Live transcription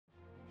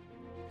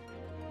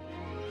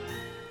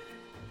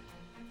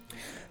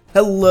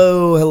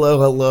Hello,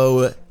 hello,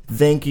 hello.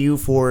 Thank you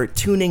for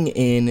tuning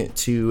in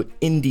to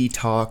Indie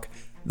Talk,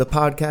 the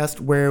podcast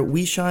where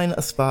we shine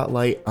a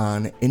spotlight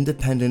on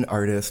independent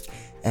artists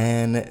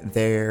and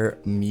their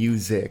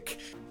music.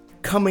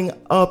 Coming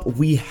up,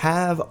 we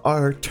have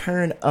our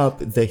Turn Up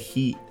the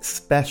Heat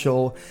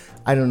special.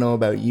 I don't know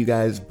about you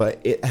guys, but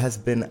it has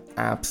been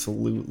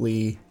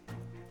absolutely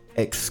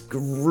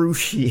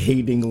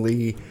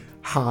excruciatingly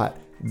hot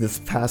this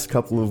past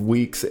couple of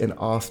weeks in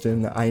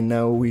Austin. I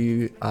know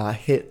we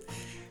hit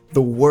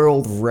the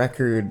world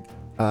record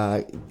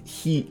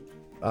heat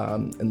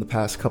in the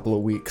past couple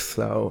of weeks,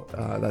 so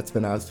that's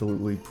been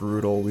absolutely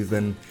brutal. We've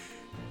been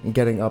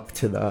getting up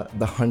to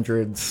the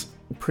hundreds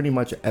pretty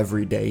much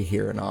every day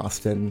here in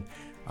Austin.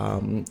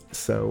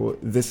 So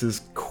this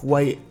is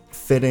quite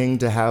fitting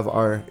to have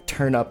our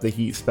Turn Up the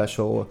Heat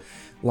special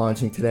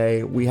launching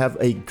today. We have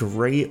a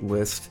great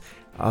list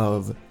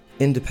of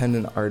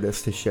independent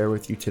artists to share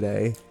with you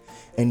today.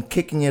 And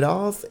kicking it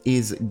off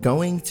is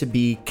going to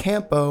be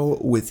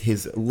Campo with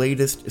his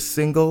latest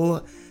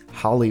single,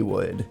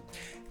 Hollywood.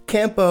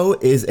 Campo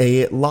is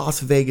a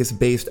Las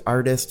Vegas-based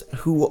artist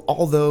who,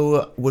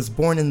 although was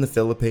born in the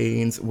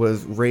Philippines,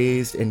 was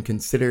raised and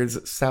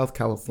considers South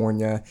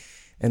California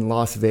and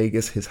Las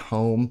Vegas his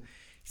home.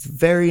 He's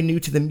very new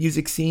to the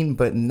music scene,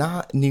 but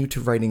not new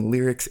to writing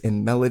lyrics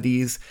and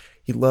melodies.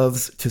 He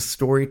loves to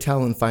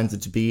storytell and finds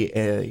it to be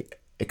an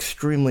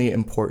extremely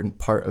important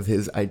part of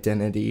his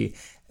identity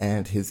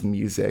and his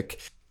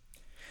music.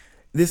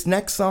 This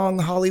next song,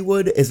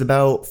 Hollywood, is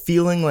about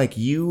feeling like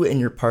you and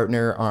your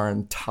partner are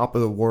on top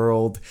of the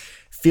world,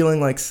 feeling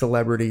like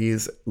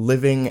celebrities,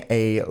 living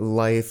a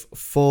life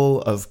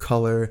full of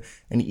color,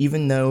 and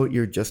even though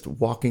you're just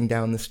walking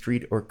down the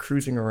street or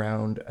cruising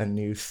around a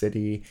new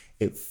city,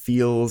 it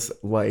feels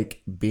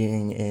like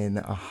being in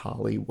a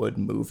Hollywood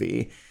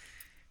movie.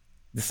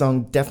 The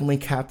song definitely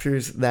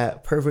captures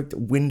that perfect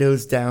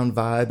windows down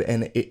vibe,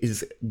 and it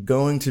is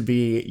going to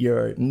be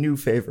your new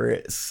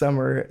favorite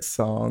summer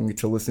song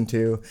to listen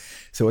to.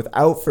 So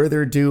without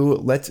further ado,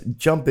 let's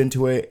jump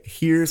into it.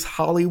 Here's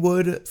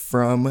Hollywood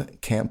from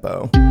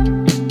Campo.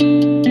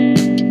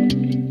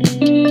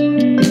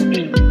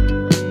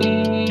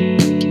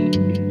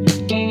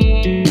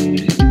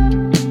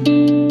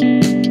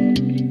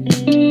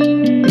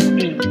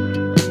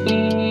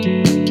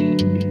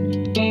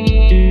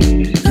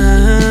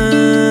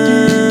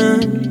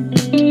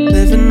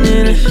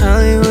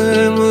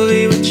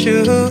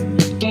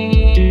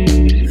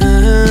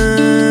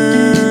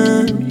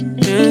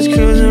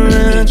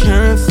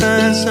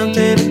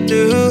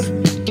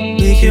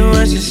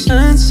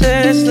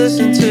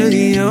 Listen to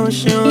the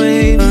ocean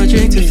wave, or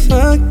drink to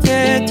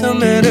forget, don't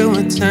matter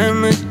what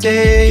time of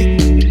day.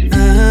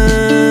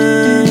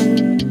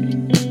 I'm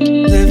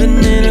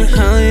living in a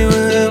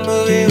Hollywood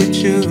movie with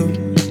you.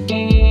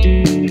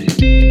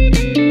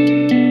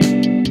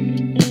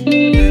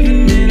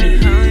 Living in a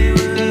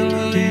Hollywood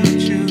movie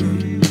with you.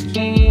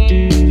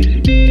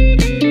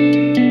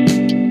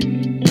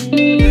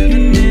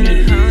 Living in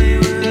a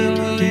Hollywood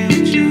movie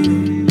with you.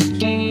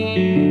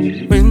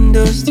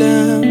 Windows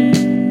down,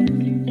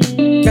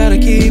 gotta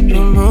keep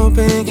them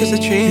open, cause the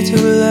train too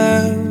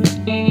loud.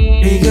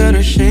 We got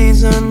our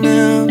shades on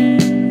now,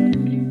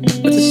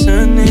 but the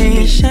sun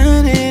ain't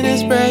shining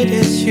as bright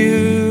as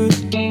you.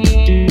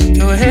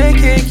 Go ahead,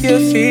 kick your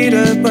feet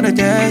up on a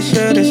dash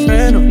of this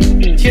rental.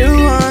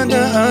 You wonder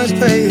us,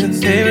 play your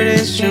favorite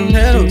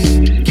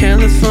instrumentals.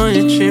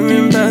 California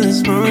dreaming about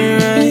this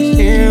moment right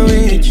here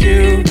with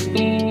you.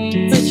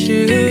 With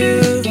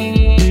you.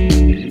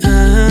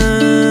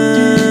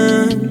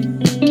 I'm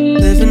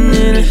living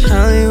in a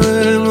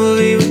Hollywood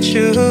movie with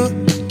you.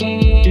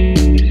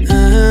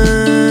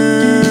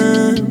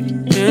 I'm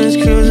just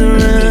cruising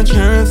around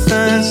trying to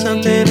find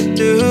something to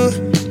do.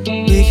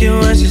 We can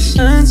watch the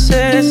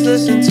sunsets,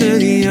 listen to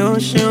the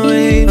ocean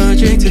wave, or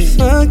drink to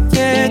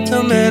forget,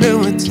 don't matter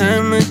what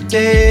time of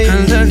day.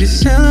 I love your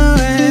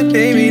silhouette,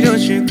 baby, don't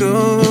you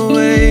go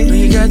away.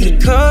 We got the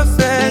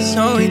Corvette,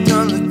 so we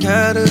don't look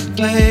out of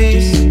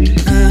place.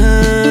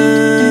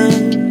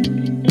 I'm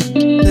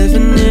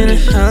living in a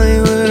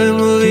Hollywood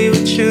movie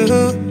with you.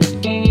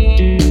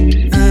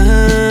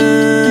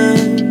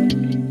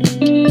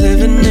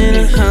 Living in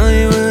a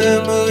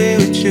Hollywood movie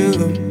with you.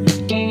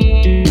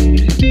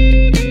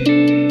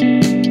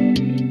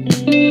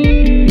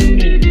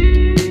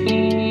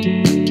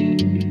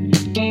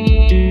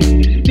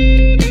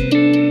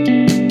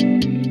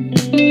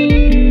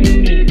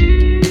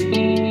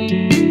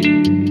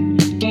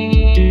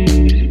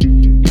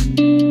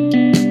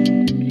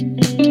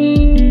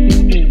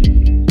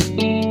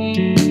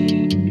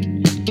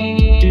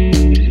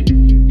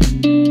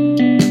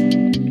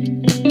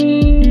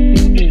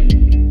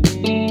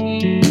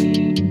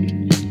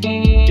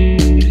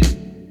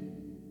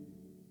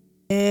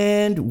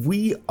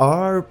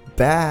 Are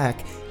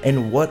back,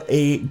 and what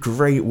a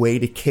great way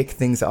to kick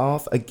things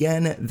off.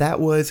 Again, that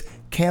was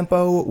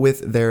Campo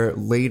with their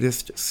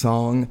latest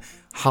song,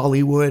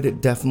 Hollywood.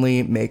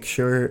 Definitely make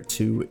sure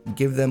to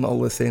give them a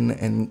listen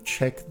and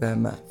check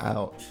them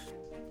out.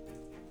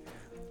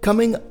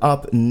 Coming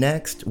up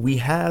next, we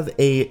have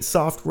a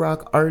soft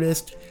rock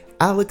artist,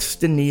 Alex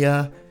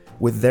Stania,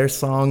 with their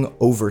song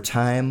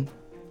Overtime.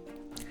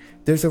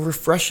 There's a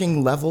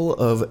refreshing level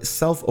of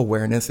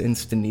self-awareness in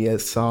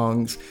Stania's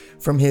songs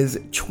from his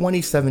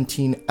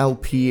 2017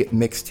 LP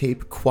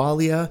mixtape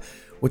Qualia,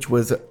 which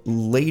was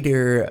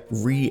later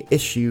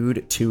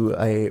reissued to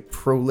a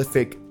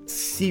prolific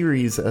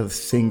series of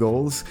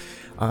singles.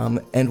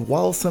 And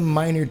while some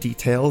minor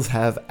details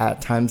have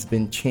at times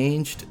been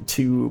changed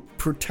to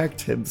protect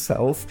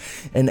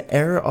himself, an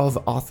air of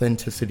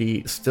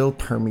authenticity still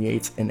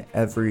permeates in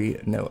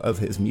every note of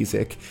his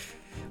music.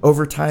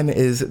 Overtime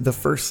is the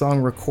first song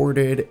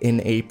recorded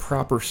in a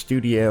proper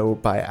studio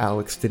by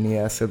Alex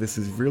Stania, so this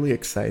is really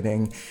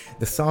exciting.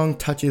 The song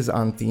touches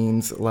on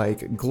themes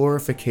like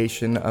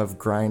glorification of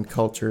grind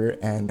culture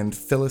and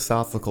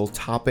philosophical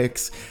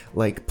topics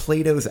like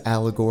Plato's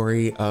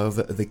allegory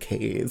of the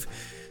cave.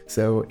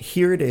 So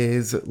here it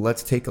is.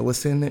 Let's take a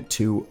listen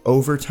to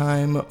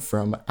Overtime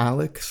from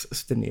Alex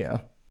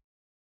Stania.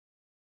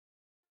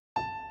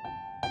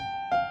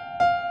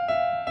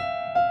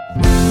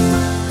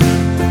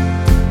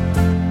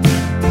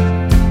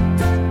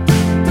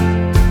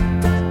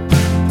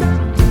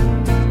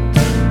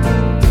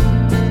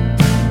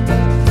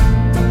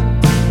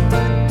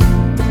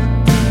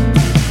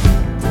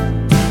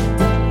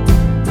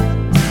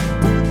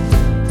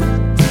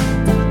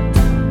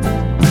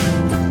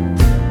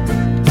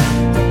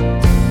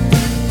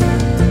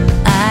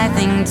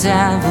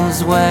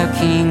 Devil's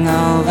working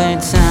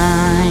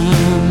overtime,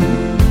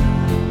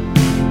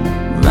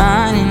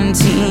 running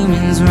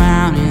demons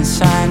round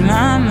inside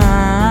my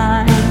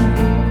mind.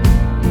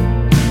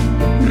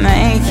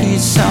 Make it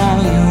so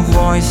your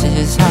voice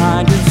is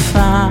hard to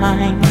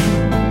find.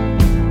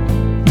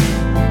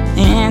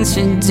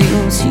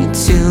 Introduce you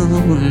to a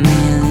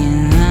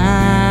million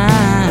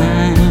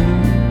lines.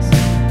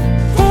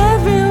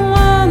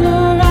 Everyone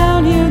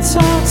around you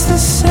talks the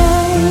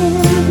same.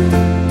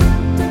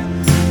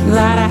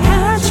 Glad I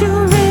had you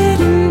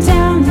written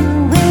down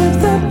here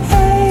with the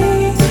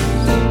page.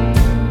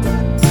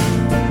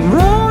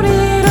 Wrote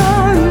it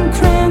all in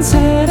crayons,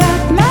 set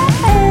up my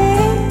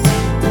head.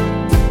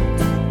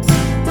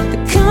 The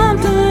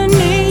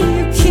company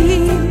you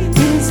keep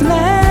is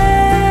lame.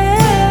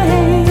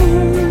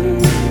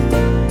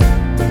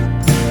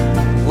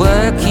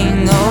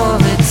 Working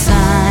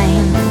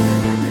overtime,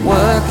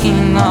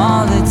 working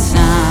all the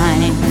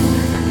time.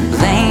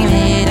 Blame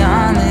it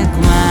on the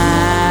grind.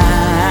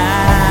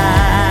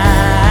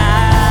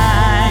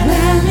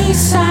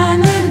 Sign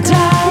the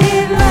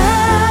dotted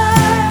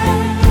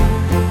line.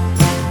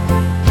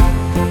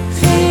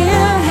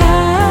 Feel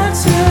how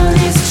to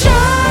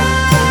destroy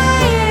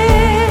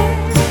it.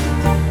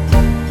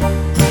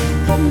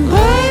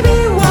 Baby,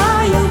 why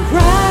you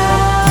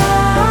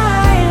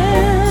crying?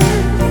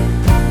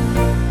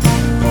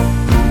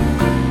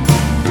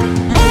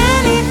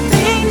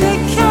 Anything to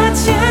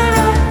catch your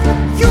eye.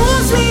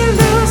 Use me,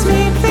 lose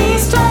me,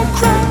 please don't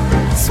cry.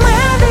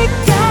 Swear the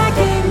guy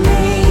gave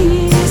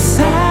me a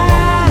sign.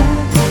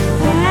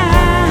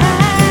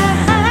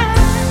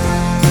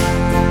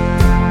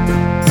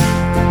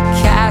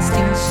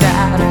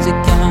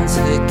 Against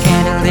the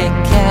candlelit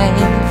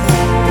cave.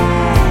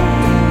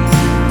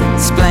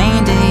 Explain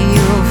to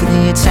you for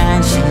the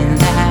attention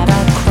that I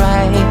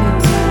crave.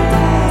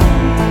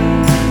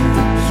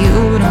 You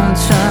don't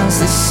trust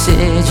the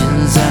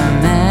decisions I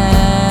made.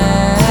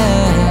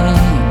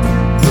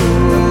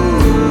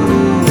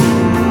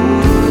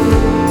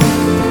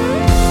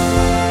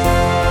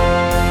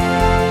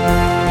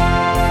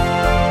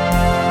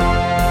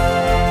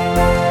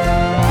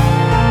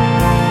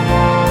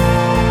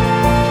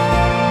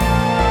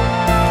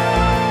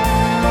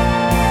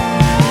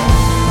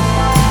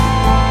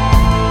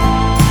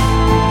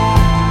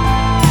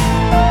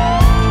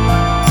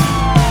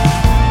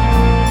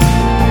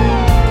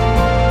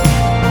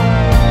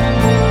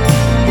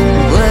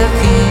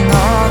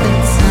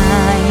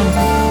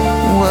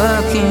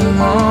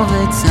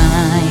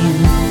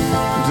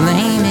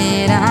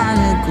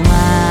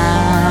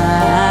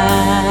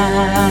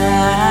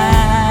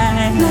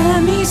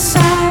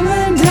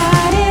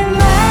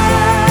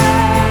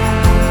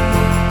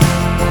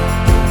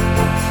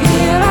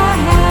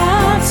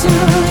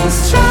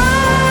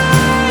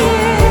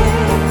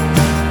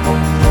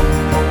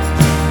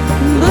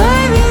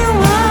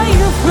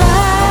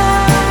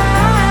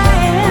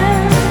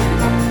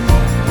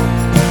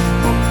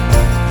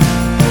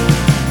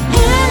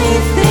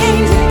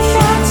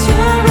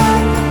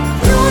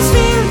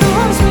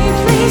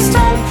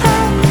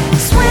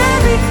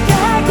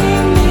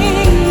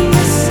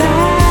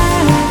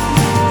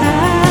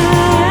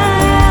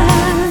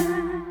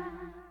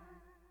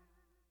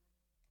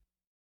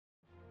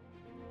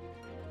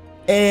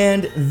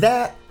 And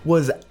that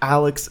was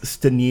Alex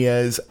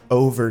Stania's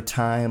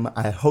Overtime.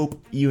 I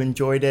hope you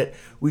enjoyed it.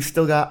 We've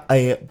still got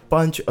a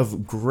bunch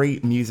of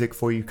great music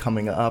for you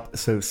coming up,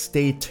 so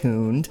stay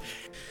tuned.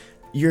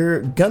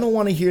 You're gonna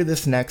want to hear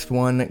this next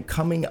one.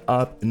 Coming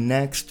up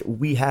next,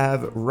 we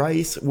have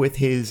Rice with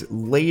his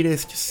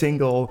latest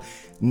single,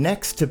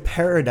 Next to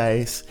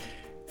Paradise,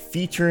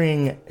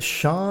 featuring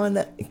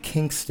Sean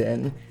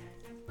Kingston.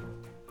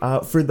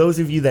 For those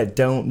of you that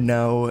don't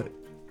know,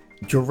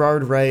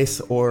 Gerard Rice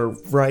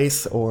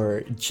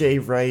or Jay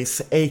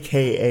Rice,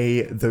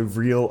 aka The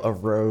Real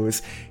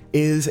Arose,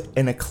 is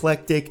an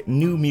eclectic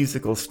new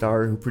musical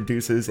star who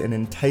produces an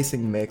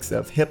enticing mix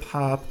of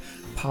hip-hop,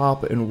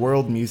 pop, and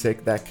world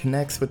music that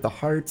connects with the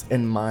hearts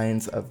and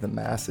minds of the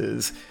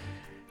masses.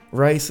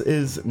 Rice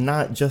is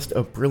not just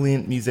a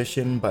brilliant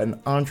musician, but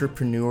an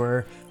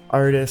entrepreneur,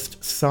 artist,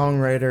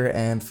 songwriter,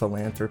 and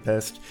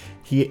philanthropist.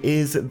 He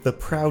is the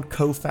proud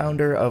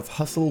co-founder of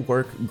Hustle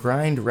Work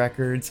Grind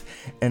Records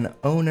and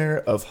owner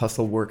of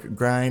Hustle Work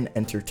Grind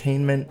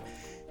Entertainment.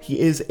 He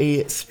is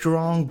a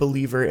strong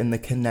believer in the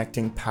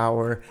connecting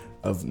power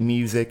of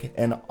music,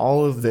 and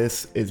all of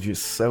this is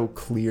just so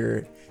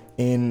clear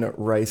in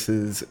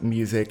Rice's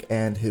music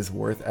and his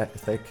work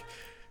ethic.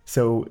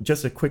 So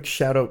just a quick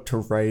shout out to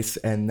Rice,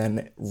 and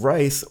then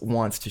Rice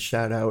wants to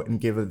shout out and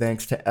give a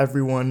thanks to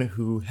everyone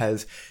who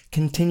has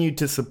continued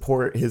to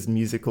support his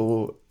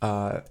musical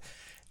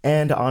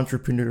and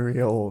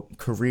entrepreneurial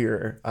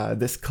career.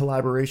 This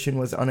collaboration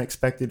was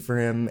unexpected for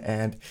him,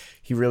 and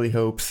he really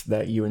hopes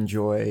that you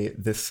enjoy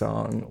this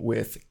song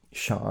with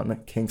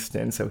Sean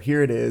Kingston. So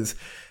here it is.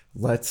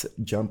 Let's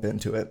jump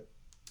into it.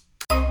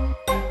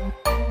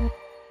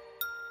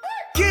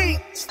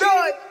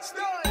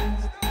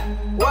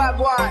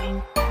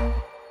 Why?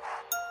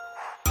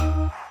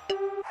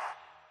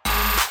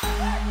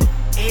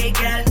 Hey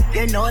girl,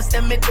 you know,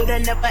 send me coulda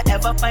never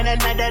ever find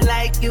another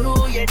like you,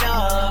 you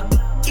know.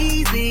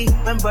 Easy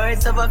when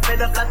birds of a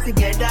feather flock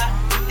together.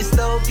 It's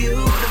so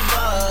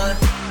beautiful.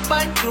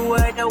 But you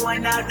were the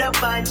one out the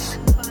bunch.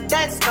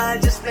 That smile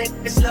just make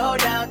me slow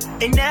down.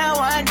 And now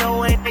I know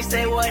when they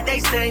say what they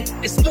say,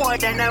 it's more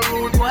than a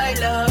rude white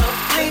love.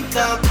 Link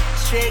up,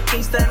 straight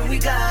Kingston, we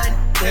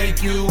gone.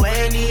 Take you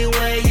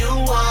anywhere you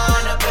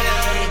wanna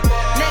be.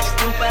 Next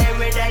to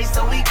paradise,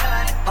 so we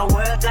got a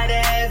world gotta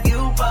have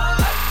you by.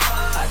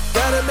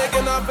 Gotta make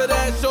an offer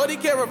that shorty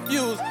can't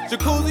refuse.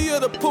 Jacuzzi or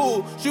the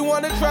pool, she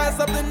wanna try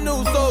something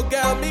new. So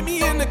gal, meet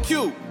me in the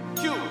queue.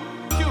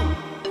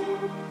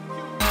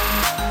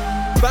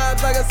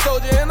 Vibes like a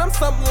soldier and I'm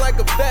something like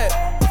a vet.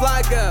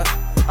 Fly girl,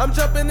 I'm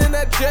jumping in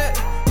that jet.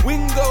 We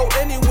can go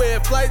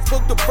anywhere, flights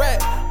booked to red.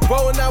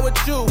 Rolling out with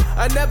you,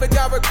 I never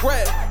got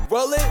regret.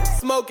 Roll it,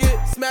 smoke it,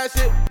 smash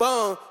it,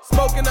 boom.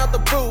 Smoking out the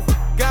roof,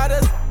 got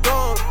us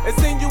gone. And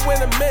seen you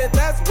in a minute,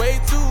 that's way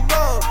too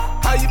long.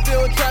 How you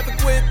feel in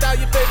traffic without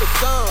your favorite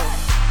song?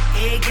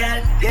 Hey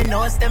girl, you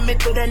know, send me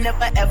coulda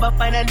never ever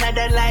find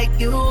another like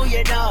you,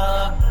 you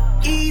know.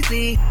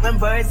 Easy when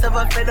birds of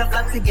a feather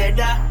flock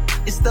together.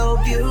 It's so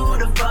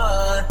beautiful.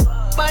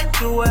 But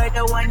you were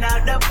the one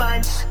out the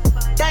bunch.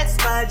 That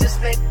smile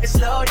just make me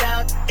slow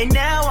down. And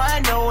now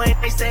I know when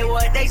they say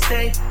what they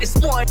say, it's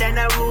more than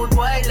a rude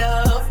white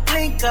love.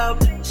 Link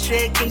up,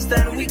 straight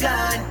Kingston, we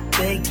gone.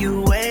 Take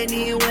you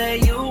anywhere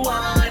you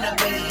wanna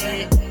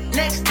be.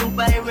 Next to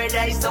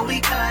paradise, so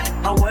we got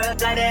a world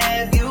gotta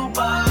have you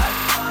by.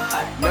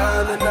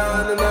 Na na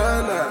na na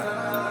na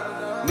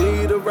na.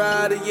 Need a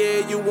rider,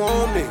 yeah, you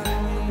want me.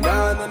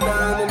 Na na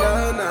na na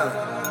na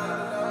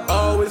na.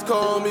 Always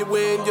call me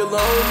when you're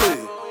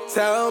lonely.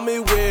 Tell me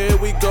where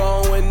we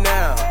going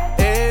now.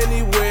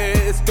 Anywhere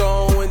it's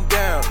going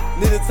down.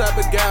 Need a type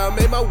of gal,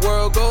 make my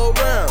world go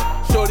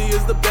round. Shorty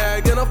is the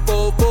bag and a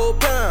full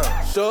pound.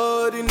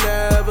 Shorty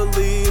never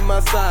leave my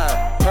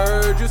side.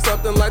 Heard you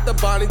something like the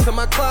Bonnie to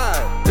my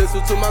Clyde.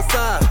 Pistol to my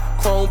side,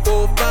 chrome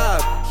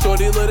 4-5.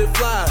 Shorty let it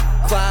fly,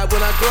 Clyde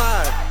when I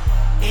glide.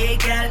 Hey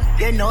girl,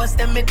 you know,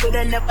 send me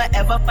coulda never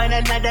ever find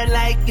another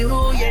like you,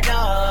 you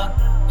know.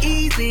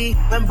 Easy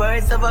when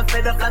birds of a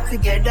feather flock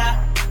together.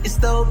 It's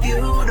so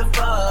beautiful.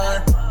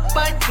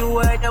 But you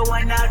were the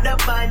one out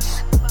the bunch.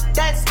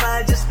 That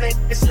smile just make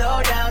me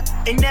slow down.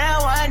 And now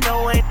I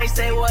know when they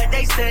say what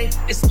they say,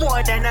 it's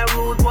more than a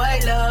rude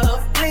white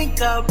love.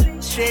 Link up,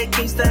 straight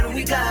Kingston,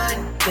 we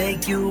gone.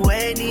 Take you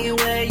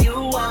anywhere you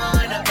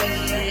wanna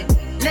be.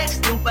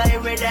 Next to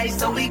paradise,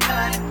 so we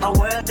got a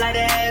world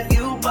gotta have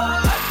you by.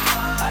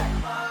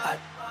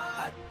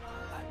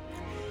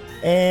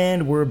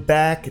 And we're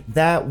back.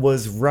 That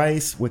was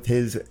Rice with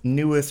his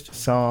newest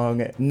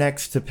song,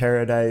 Next to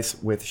Paradise,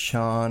 with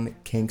Sean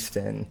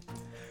Kingston.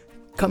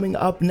 Coming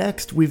up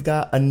next, we've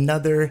got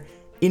another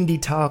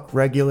Indie Talk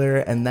regular,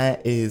 and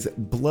that is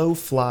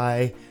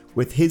Blowfly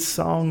with his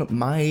song,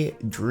 My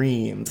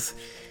Dreams.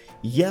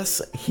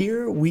 Yes,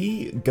 here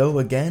we go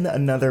again,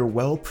 another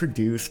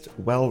well-produced,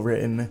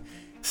 well-written,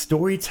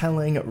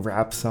 storytelling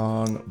rap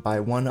song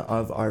by one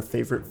of our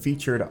favorite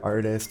featured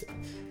artists.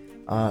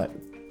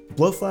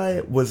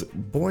 Blowfly was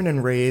born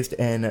and raised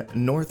in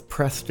North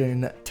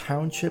Preston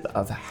Township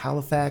of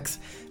Halifax,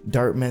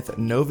 Dartmouth,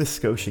 Nova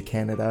Scotia,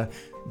 Canada,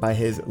 by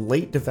his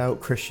late devout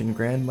Christian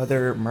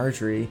grandmother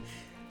Marjorie,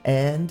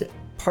 and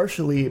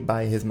partially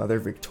by his mother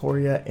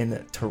Victoria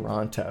in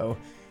Toronto.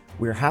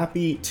 we're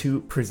happy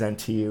to present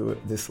to you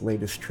this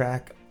latest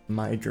track,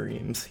 My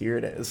Dreams. Here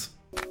it is.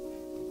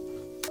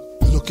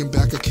 Looking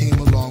back, I came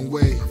a long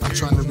way. I'm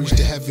trying to reach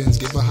the heavens,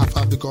 give a high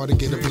five to God and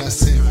get a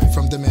blessing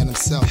from the man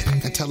himself,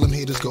 and tell him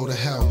haters go to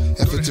hell.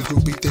 If it's a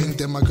groupie thing,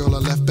 then my girl I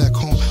left back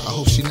home, I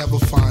hope she never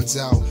finds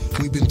out.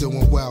 We've been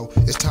doing well,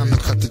 it's time to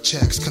cut the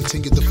checks,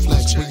 continue the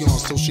flex. We on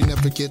so she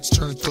never gets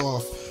turned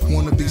off.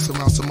 Wanna be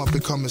around some up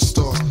and coming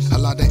stars. A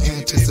lot of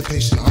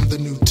anticipation, I'm the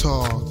new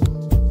talk.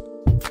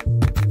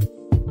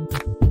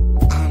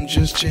 I'm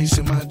just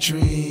chasing my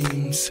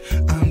dreams.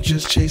 I'm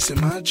just chasing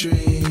my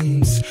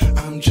dreams.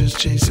 I'm just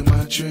chasing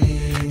my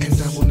dreams. And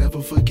I will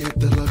never forget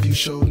the love you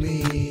showed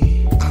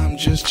me. I'm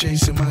just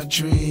chasing my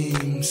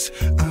dreams.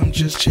 I'm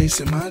just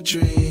chasing my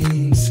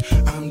dreams.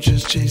 I'm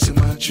just chasing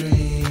my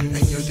dreams.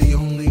 And you're the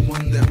only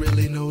one that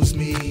really knows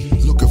me.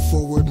 Looking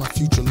forward, my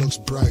future looks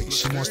bright.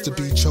 She wants to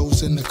be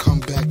chosen to come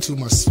back to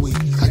my suite.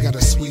 I got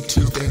a sweet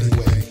tooth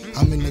anyway.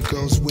 I'm in the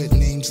girls with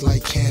names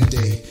like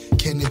Candy.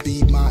 Can it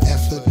be my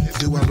effort?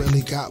 Do I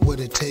really got what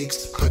it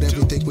takes? Put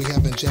everything we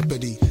have in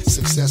jeopardy.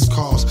 Success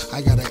calls,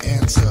 I got an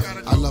answer.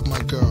 I love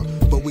my girl,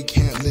 but we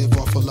can't live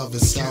off of love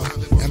itself.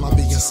 Am I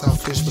being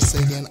selfish for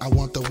saying I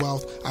want the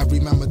wealth? I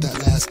remember that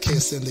last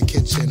kiss in the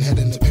kitchen,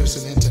 heading to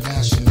Pearson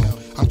International.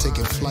 I'm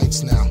taking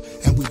flights now,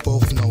 and we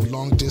both know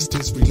long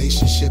distance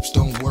relationships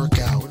don't work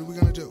out. What are we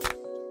gonna do?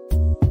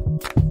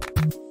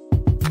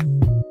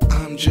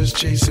 I'm just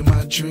chasing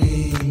my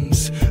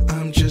dreams.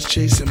 I'm just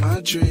chasing my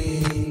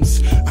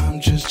dreams.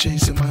 I'm just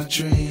chasing my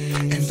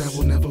dreams. And I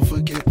will never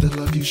forget the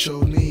love you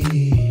showed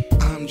me.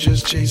 I'm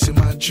just chasing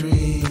my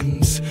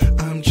dreams.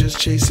 I'm just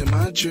chasing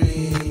my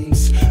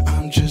dreams.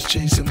 I'm just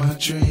chasing my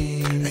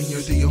dreams. And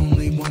you're the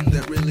only one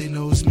that really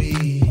knows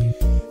me.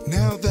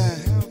 Now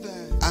that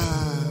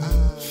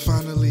I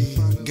finally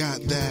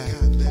got that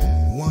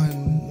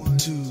 1,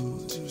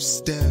 2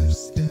 step.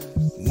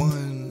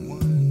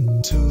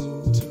 1,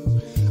 2.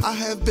 I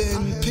have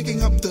been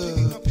picking up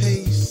the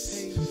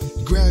pace,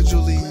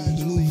 gradually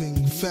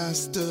moving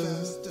faster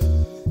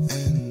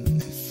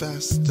and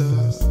faster,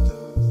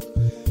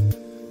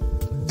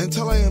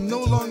 until I am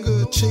no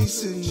longer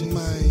chasing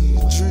my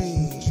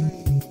dream,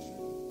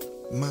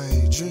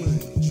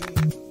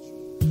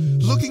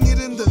 looking it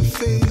in the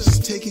face,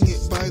 taking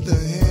it by the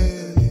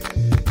hand,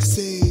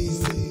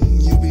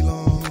 saying you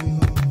belong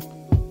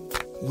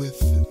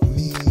with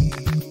me.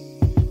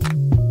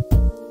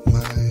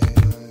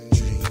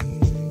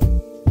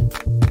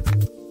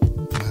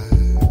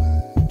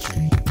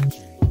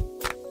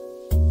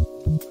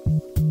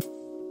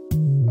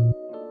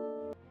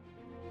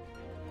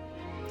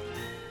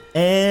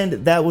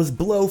 And that was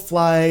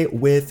Blowfly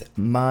with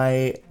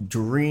My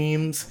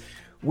Dreams.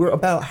 We're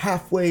about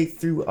halfway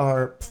through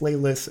our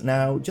playlist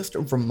now. Just a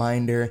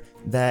reminder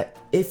that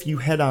if you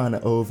head on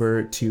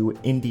over to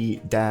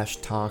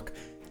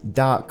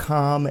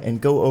indie-talk.com and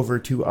go over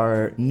to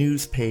our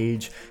news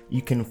page,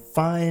 you can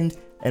find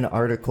an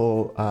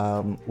article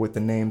with the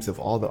names of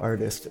all the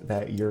artists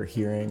that you're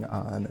hearing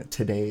on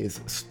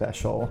today's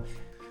special.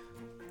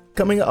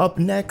 Coming up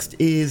next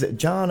is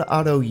John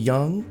Otto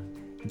Young.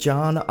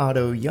 John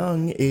Otto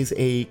Young is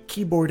a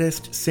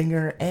keyboardist,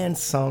 singer, and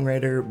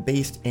songwriter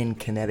based in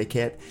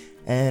Connecticut,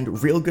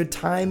 and Real Good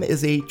Time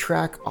is a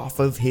track off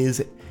of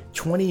his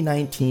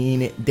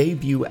 2019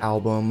 debut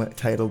album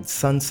titled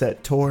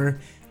Sunset Tour,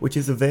 which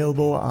is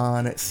available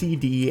on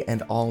CD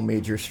and all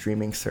major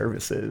streaming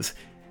services.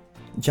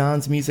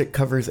 John's music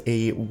covers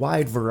a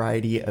wide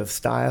variety of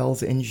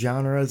styles and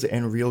genres,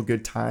 and Real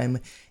Good Time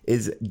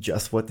is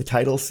just what the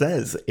title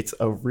says. It's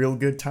a real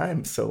good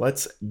time. So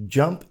let's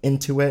jump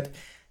into it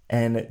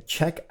and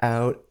check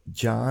out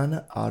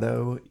John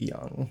Otto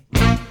Young.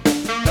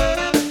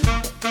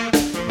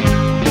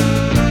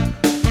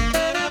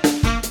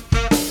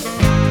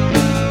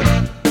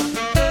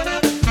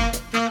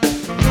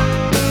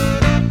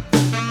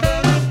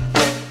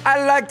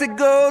 I like to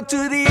go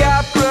to the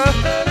opera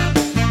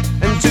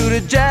and to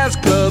the jazz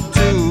club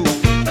too.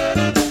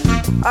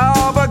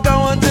 Oh, but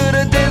going to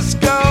the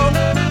disco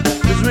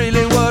is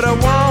really what I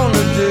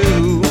wanna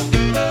do.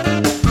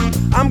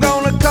 I'm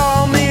gonna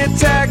call me a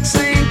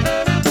taxi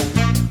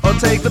or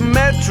take the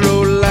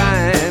metro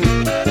line.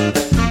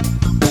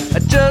 I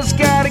just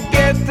gotta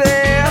get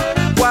there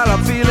while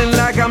I'm feeling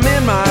like I'm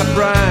in my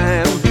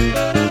prime.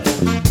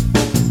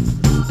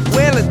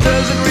 Well, it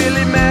doesn't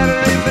really matter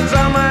if it's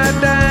on my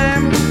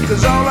dime,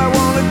 'cause all I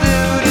wanna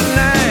do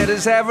tonight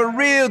is have a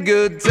real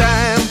good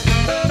time.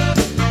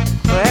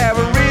 Have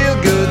a real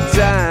good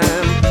time.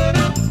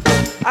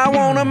 I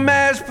want a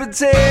mashed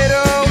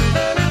potato,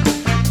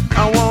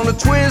 I want to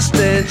twist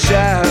and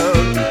shout,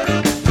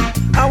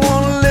 I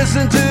want to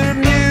listen to the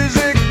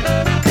music,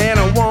 and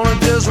I want to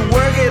just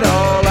work it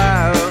all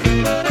out.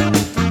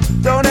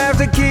 Don't have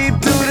to keep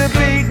to the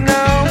beat,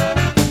 no,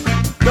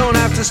 don't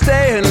have to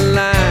stay in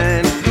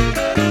line.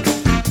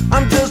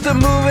 I'm just a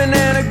moving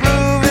and a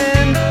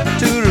grooving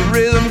to the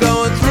rhythm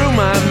going through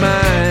my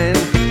mind.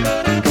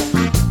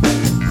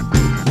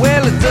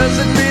 Well, it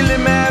doesn't really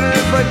matter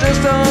if I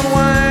just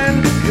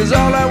unwind, 'cause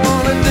all I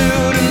want to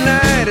do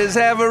tonight is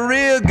have a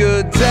real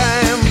good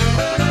time.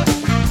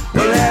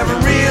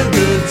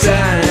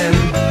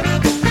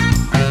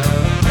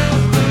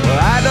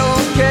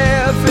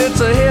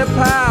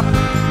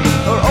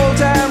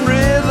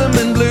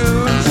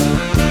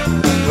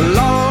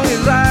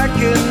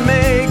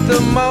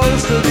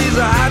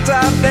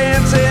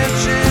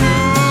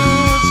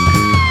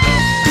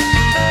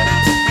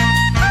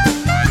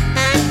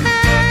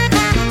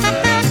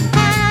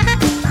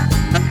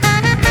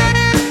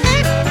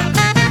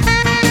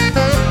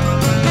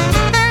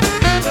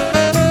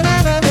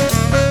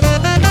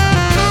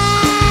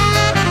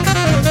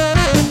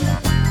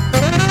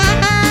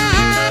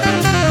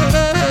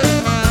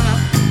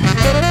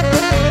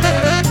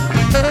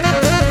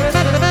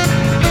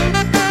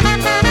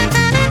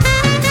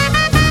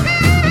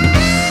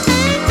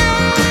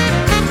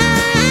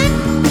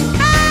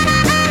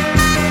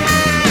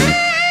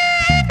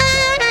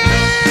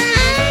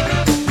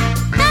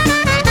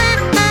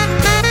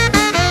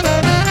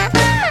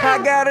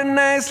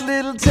 nice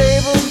little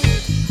table.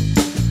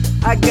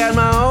 I got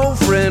my old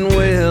friend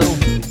Will.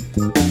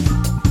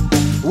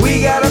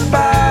 We got a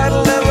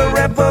bottle of a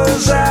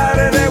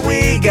reposado that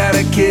we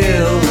gotta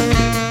kill.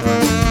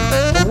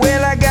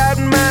 Well, I got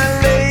my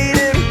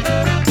lady,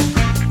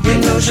 you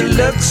know she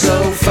looks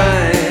so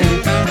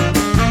fine.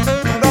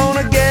 I'm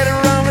gonna get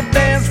her on the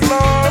dance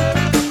floor,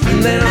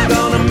 and then I'm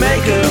gonna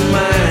make her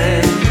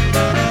mine.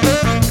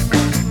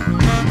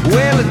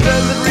 Well, it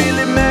doesn't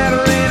really matter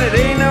and it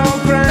ain't no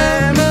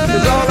crime,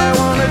 'cause all I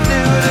wanna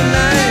do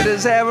tonight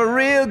is have a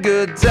real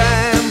good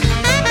time.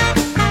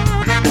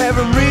 Have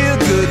a real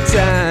good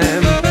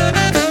time.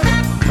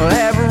 We'll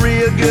have a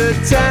real good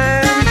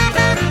time.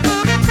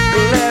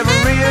 We'll have a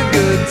real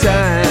good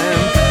time.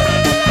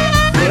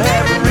 We'll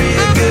have a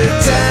real good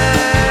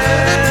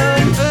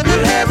time.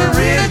 We'll have a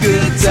real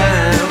good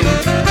time.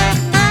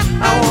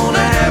 I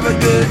wanna have a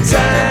good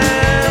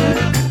time.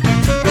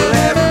 We'll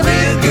have a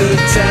real good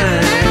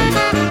time.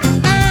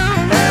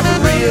 Have a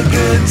real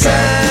good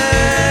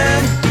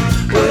time.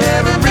 We'll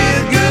have a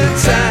real good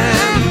time.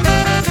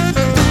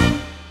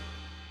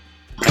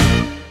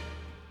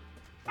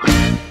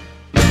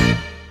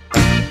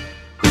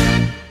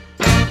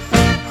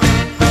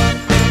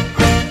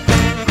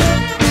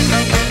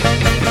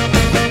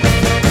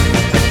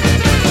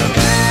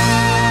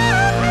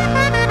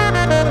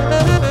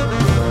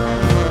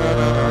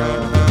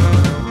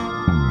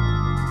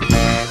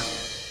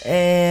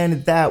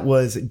 And that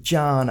was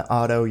John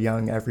Otto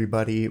Young,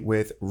 everybody,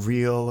 with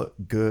Real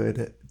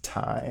Good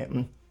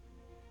Time.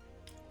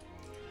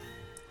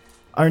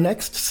 Our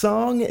next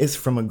song is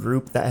from a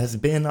group that has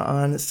been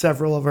on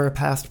several of our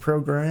past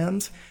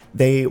programs.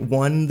 They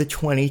won the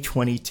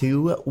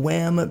 2022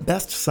 Wham!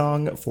 Best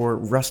Song for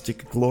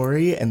Rustic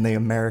Glory in the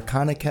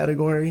Americana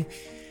category.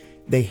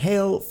 They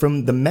hail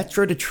from the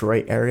Metro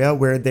Detroit area,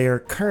 where they are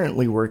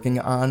currently working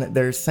on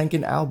their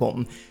second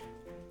album.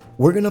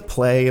 We're gonna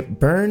play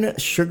Burn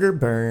Sugar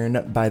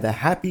Burn by the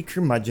Happy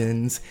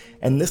Curmudgeons,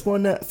 and this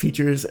one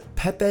features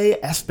Pepe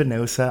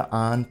Espinosa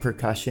on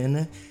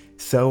percussion.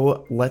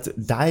 So let's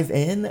dive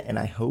in, and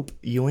I hope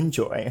you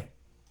enjoy.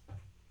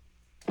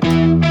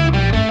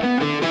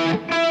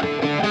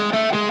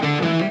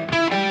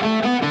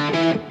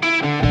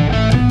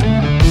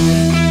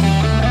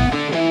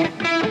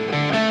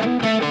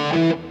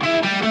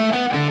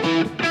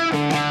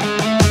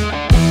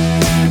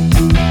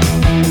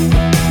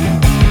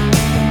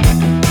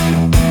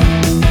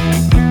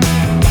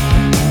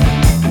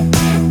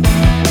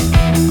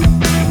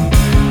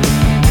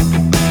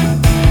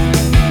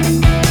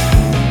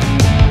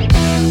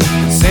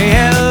 Say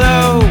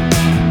hello,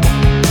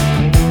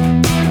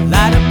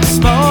 light up the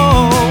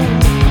smoke,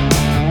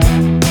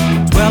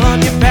 dwell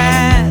on your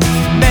past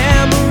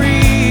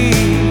memories.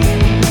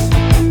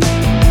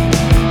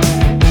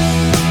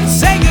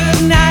 Say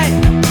goodnight,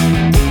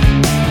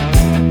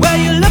 well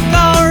you look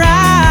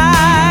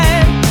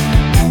alright,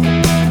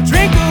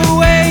 drink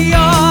away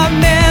your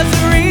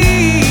misery,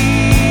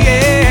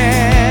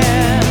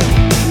 yeah.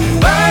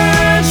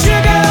 Burn,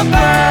 sugar,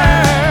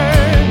 burn,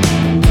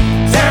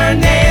 turn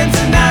day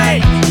into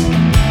night.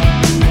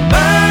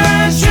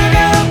 Burn,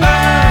 sugar,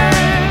 burn,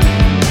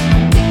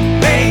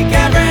 make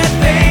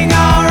everything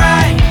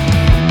alright.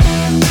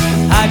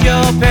 Hide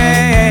your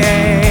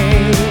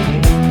pain,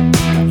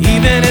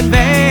 even in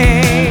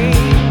vain.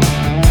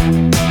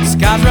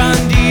 Scars run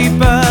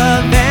deeper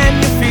than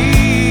your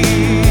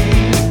feet.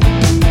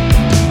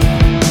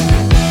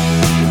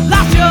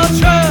 Lost your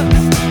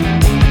trust,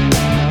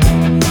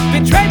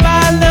 betrayed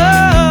by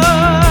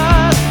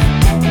love.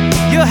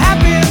 Your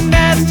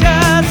happiness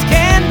just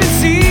can't be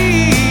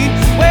seen.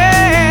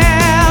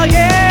 Well,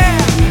 yeah.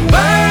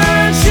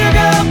 Burn,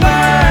 sugar,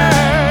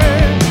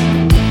 burn,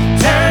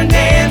 turn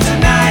day into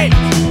night.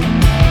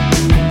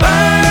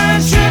 Burn,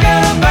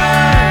 sugar,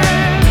 burn,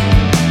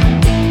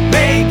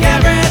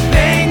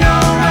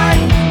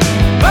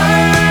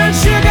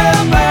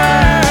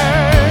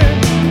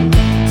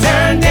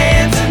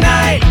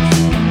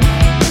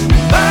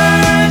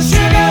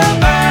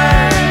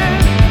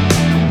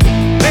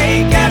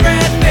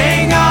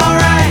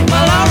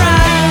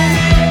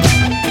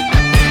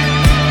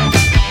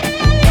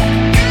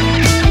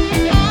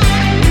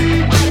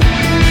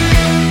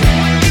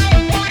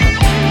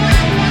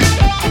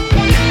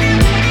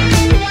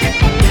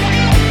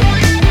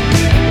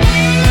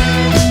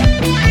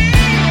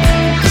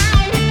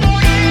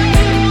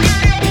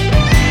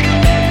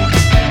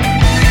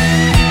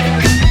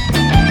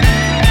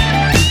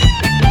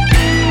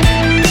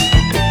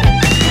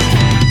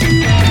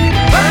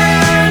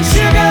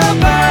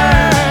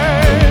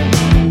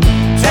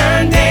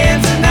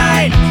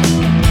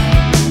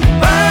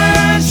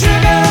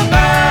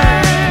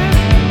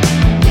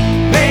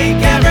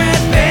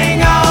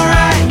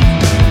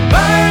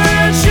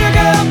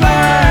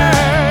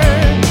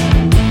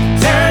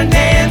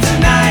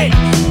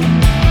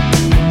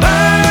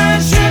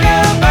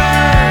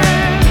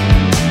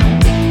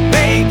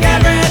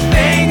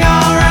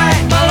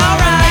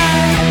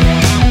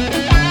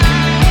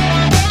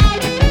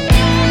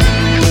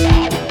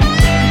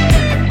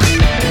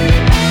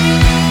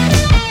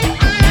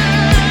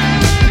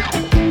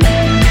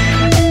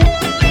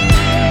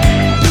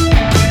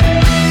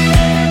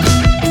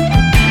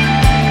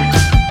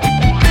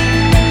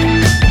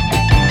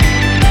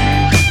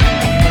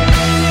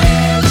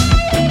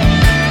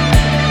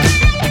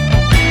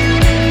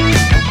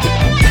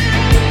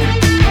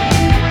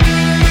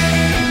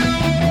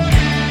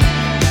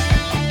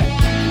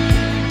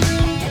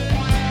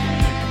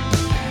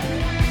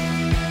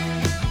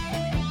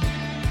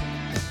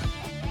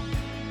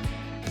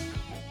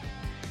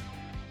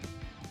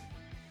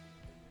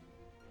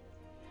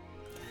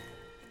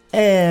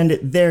 And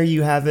there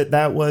you have it.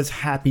 That was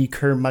Happy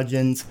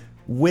Curmudgeons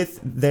with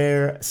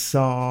their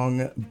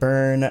song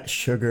Burn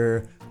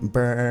Sugar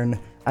Burn.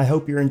 I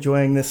hope you're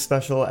enjoying this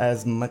special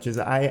as much as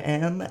I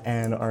am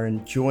and are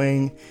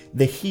enjoying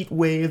the heat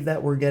wave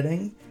that we're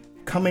getting.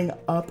 Coming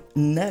up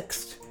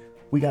next,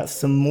 we got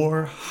some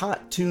more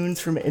hot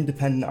tunes from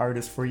independent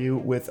artists for you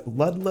with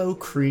Ludlow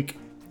Creek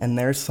and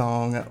their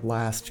song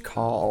Last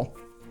Call.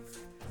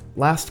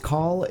 Last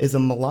Call is a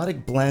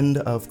melodic blend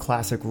of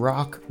classic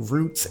rock,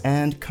 roots,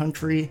 and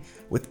country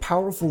with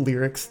powerful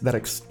lyrics that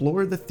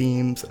explore the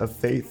themes of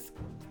faith,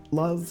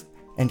 love,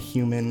 and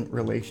human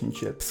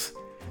relationships.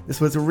 This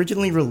was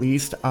originally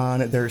released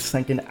on their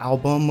second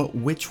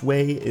album, Which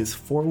Way Is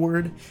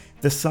Forward.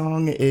 The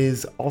song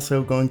is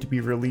also going to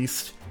be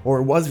released,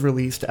 or was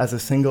released as a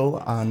single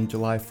on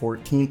July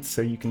 14th,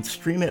 so you can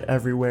stream it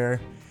everywhere.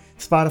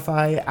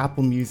 Spotify,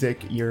 Apple Music,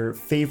 your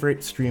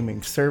favorite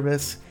streaming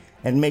service.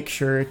 And make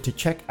sure to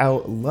check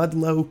out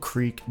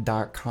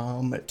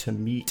ludlowcreek.com to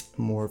meet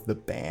more of the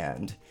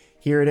band.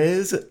 Here it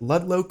is,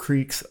 Ludlow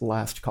Creek's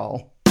Last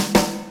Call.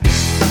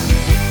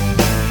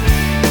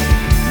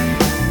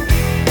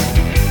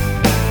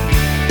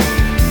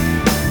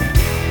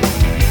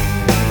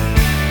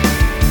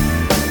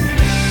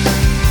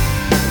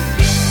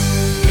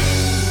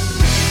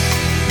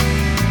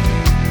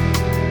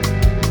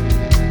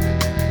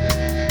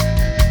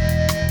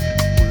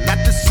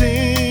 At the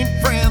St.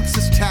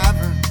 Francis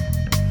Tavern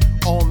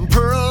on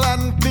Pearl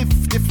and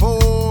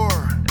 54,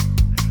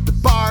 the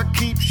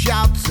barkeep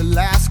shouts a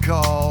last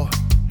call.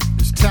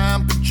 There's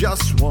time for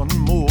just one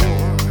more.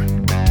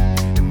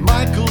 And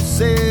Michael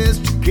says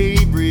to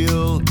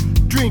Gabriel,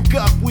 drink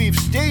up, we've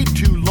stayed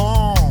too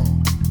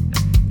long.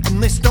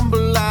 And they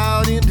stumble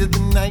out into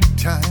the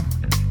nighttime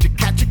to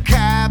catch a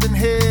cab and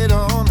head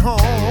on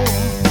home.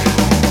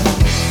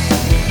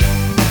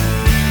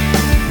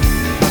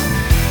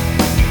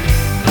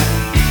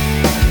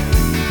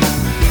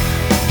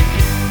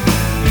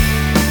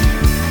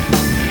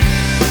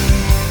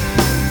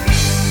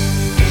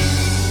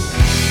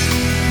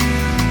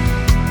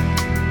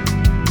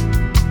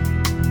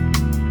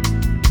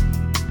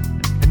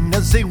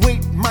 As they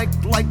wait,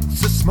 Mike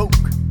lights a smoke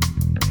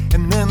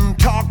and then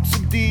talks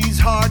of these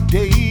hard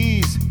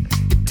days.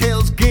 It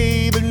tells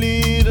Gabe a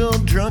little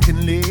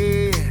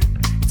drunkenly,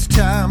 it's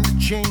time to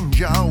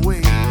change our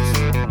ways.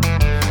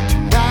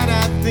 Tonight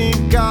I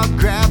think I'll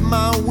grab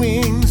my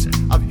wings,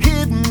 I've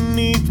hidden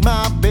beneath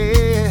my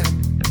bed,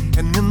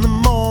 and in the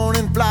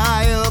morning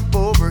fly up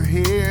over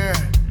here.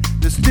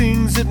 There's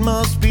things that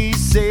must be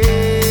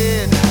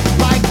said,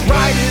 like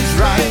right is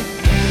right,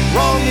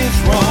 wrong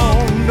is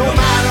wrong, no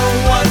matter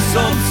what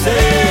some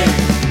say.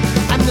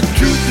 And the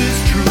truth is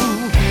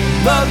true,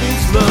 love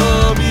is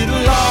love,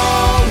 it'll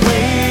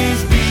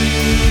always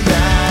be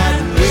that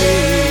way.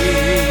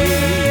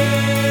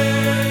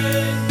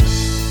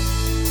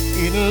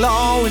 It'll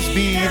always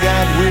be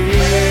that way.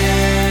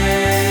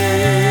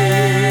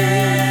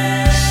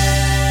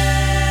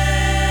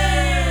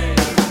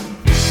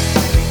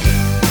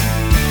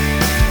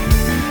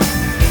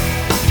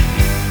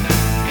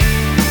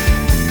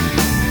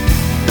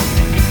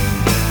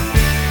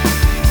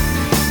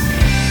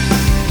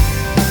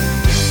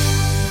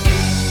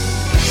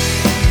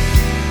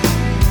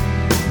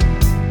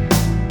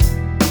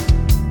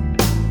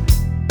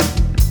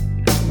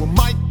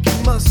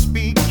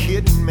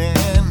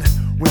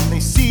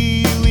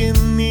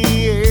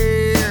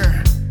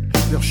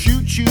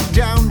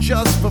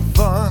 Just for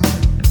fun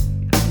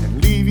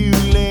and leave you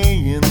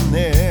laying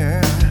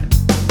there.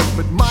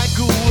 But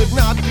Michael would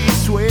not be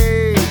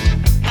swayed.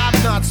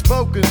 I've not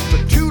spoken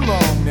for too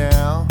long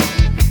now.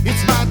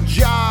 It's my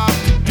job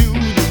to do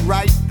the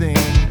right thing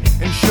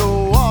and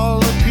show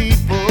all the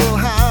people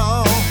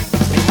how.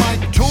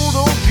 Mike told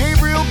old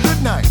Gabriel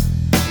goodnight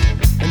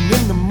and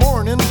in the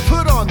morning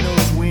put on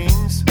those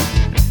wings.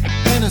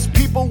 And as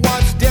people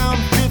watched down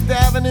Fifth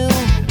Avenue,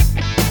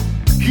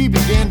 he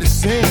began to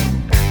sing.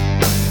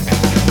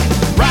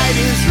 Right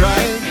is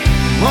right,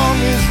 wrong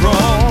is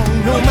wrong,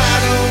 no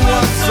matter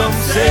what some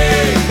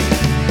say.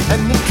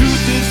 And the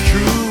truth is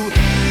true,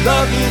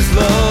 love is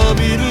love,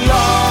 it'll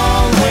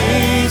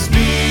always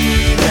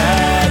be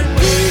that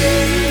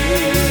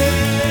way.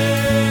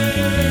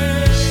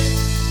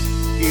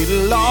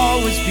 It'll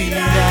always be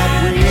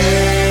that way.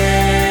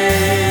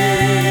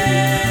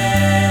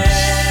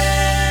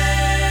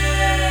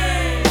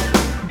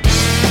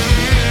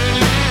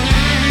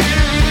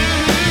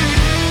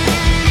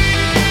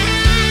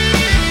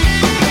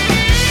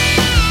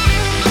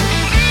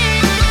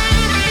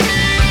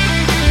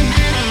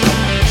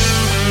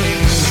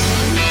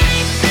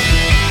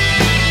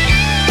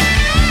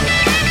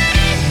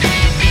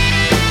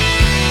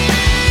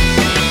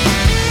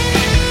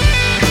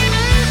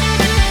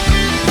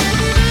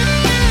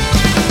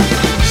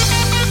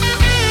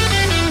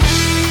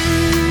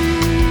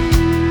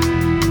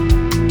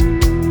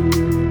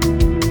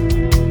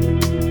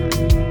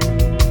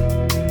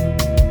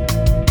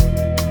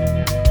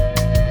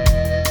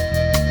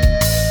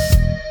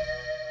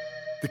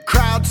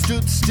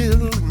 Stood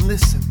still and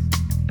listened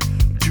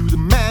to the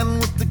man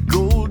with the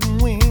golden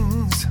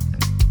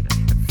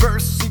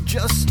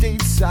just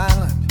stayed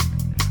silent.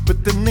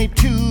 But then they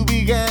too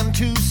began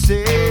to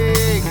sing.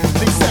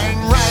 They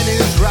sang right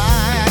is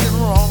right and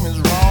wrong is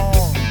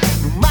wrong,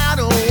 no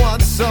matter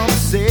what some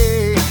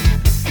say.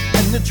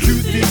 And the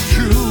truth is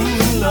true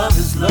and love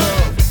is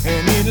love,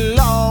 and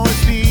it'll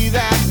always be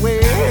that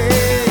way.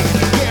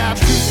 Yeah,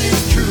 truth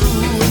is true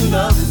and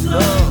love is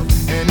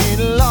love, and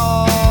it'll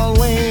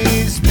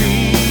always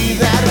be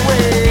that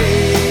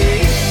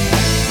way.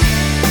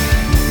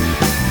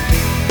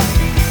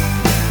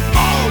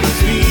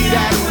 Always be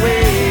that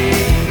way.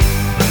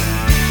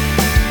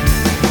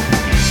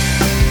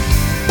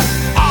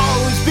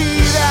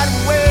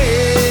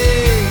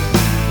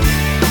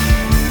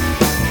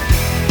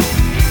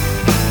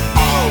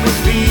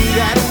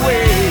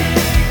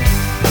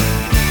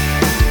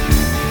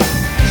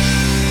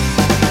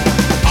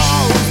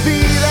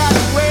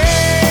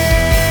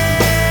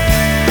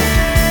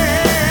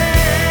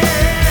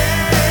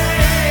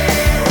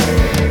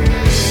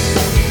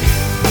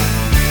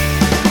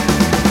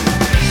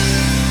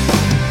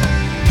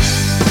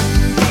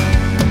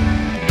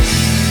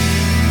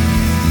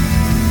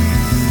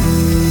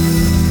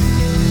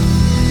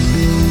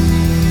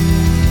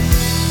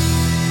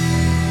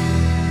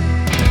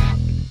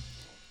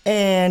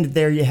 And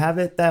there you have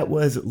it. That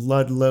was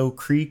Ludlow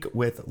Creek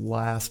with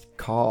Last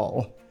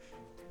Call.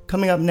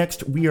 Coming up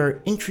next, we are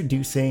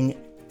introducing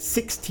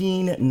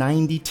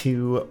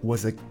 1692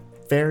 was a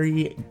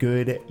very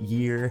good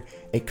year,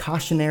 a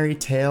cautionary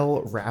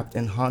tale wrapped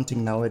in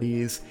haunting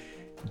melodies.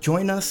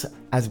 Join us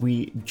as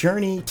we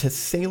journey to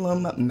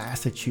Salem,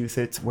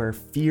 Massachusetts, where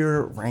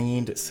fear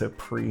reigned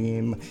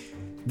supreme.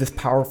 This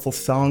powerful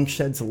song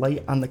sheds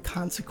light on the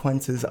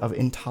consequences of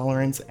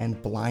intolerance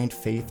and blind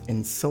faith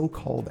in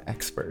so-called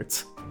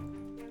experts.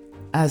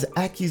 As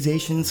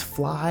accusations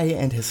fly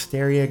and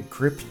hysteria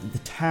grip the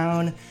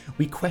town,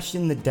 we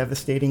question the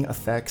devastating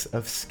effects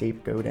of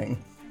scapegoating.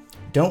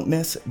 Don't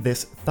miss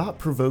this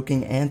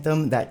thought-provoking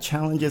anthem that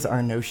challenges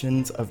our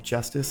notions of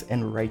justice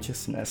and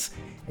righteousness.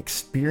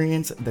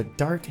 Experience the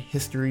dark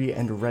history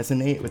and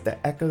resonate with the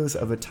echoes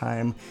of a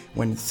time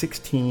when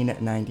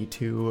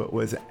 1692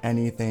 was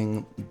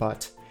anything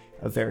but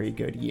a very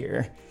good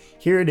year.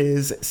 Here it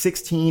is,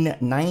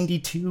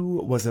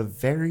 1692 was a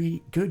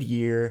very good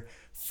year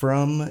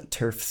from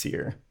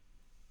Turfseer.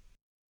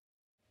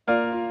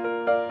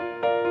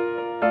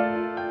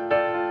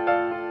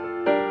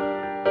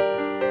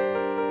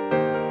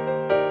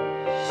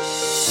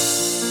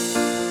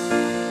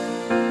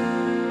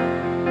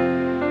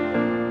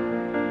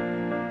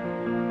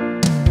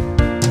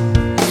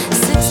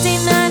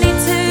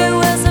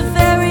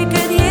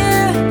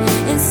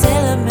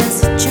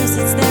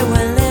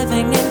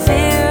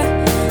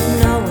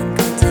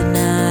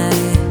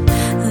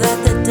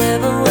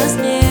 Devil was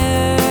near.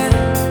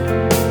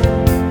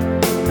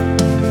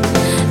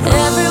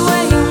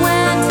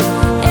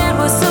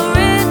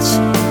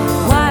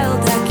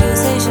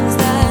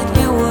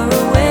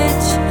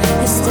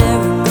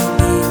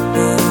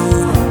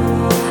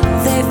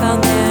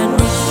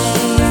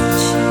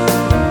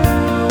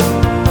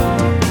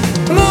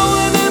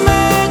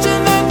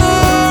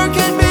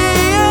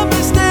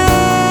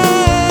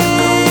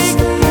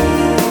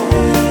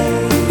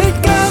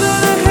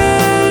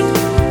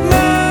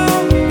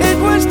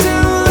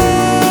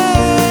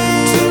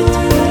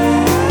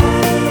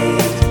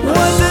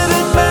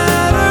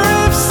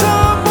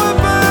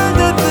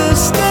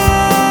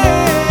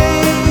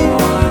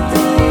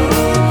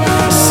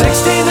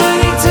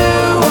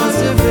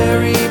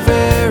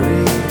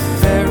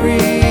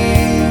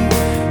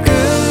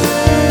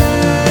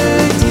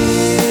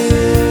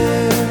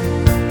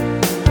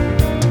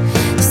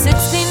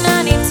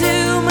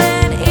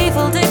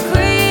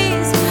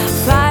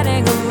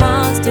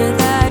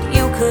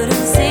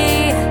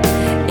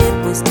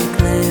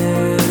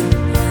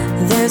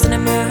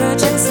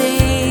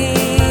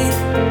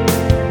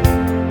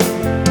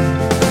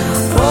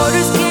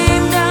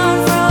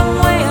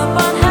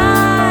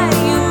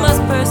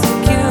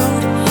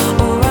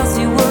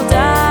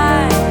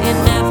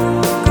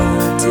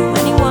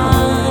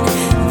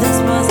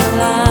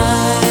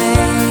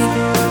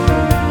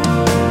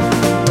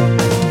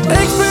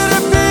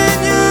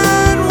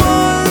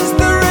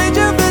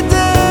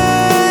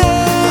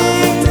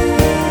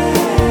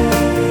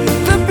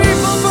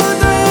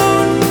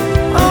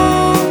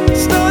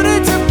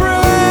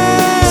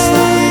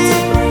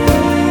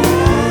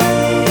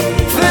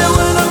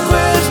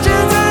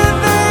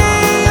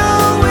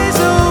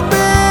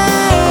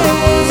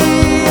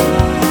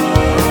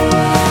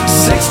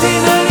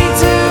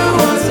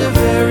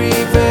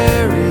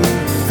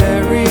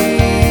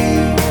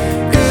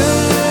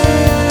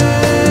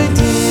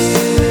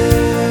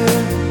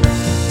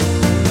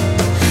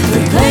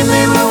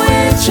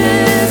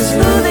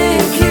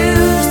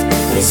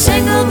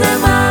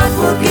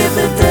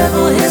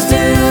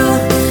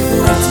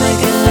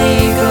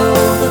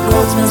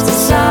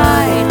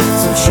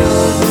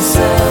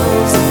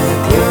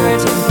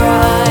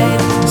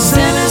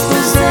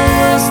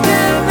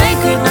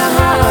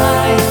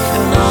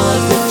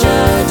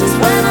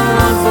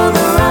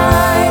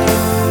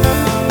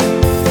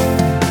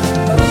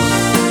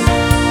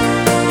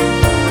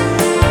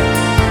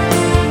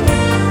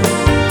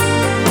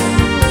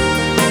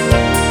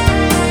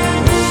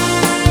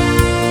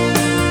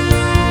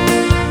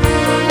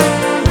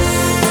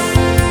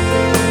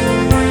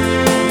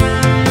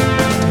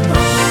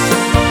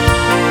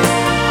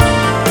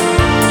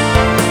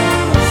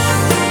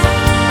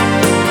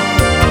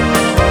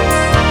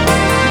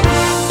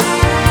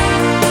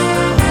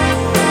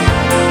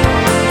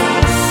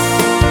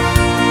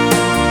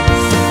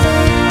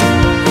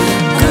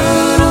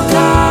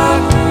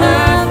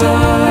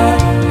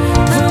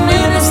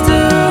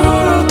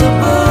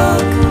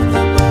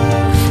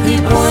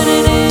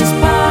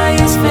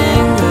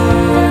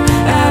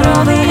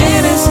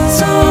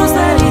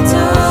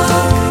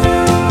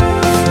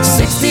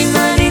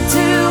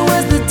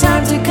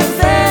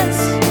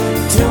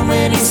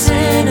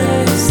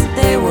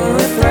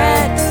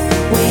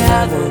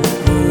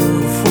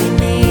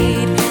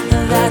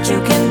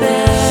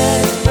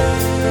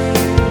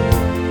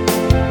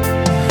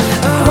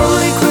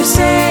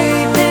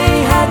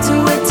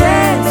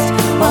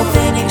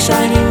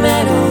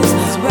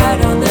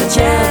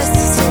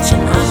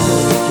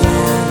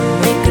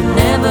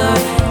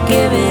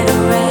 give it a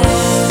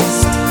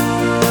rest.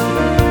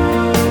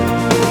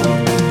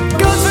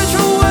 God's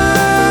virtual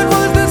word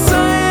was the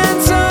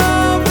science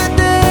of the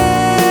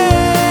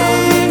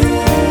day.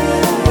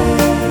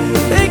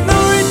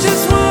 Ignore it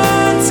just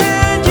once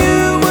and you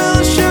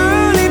will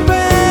surely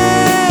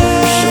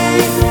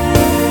pay.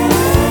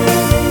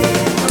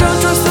 Don't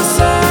trust the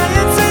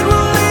science, it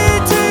will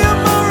lead to your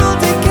moral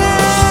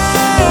decay.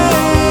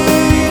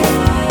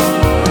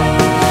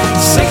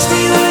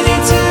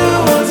 1692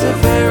 was a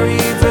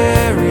very,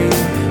 very,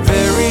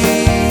 very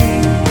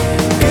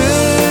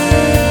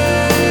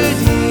good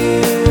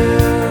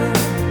year.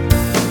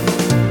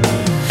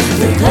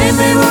 They claim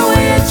they were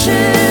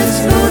witches,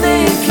 who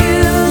they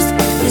accused.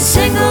 They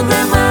singled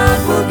them out,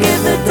 will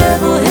give the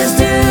devil his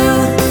due.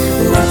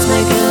 Let's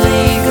make it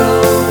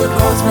legal, the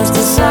courts must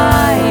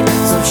decide.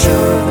 Some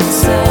sure of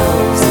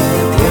themselves and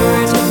their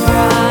Puritan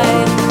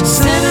pride.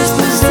 Sinners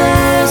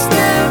possess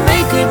their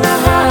maker to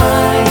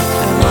hide,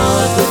 and all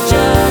of the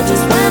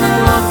judges went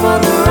along for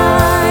the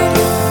ride.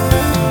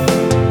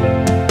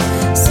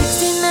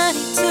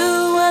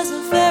 1692 was a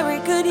very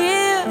good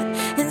year.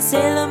 In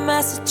Salem,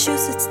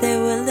 Massachusetts, they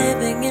were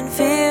living in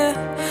fear.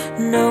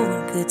 No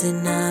one could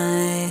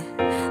deny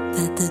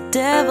that the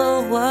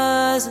devil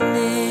was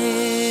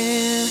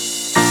near.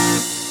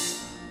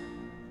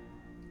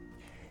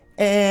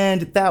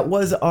 And that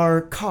was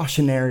our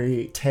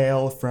cautionary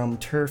tale from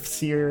Turf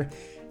Seer.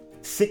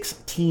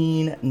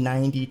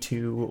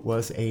 1692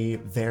 was a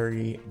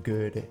very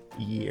good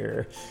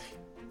year.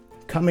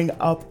 Coming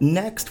up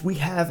next, we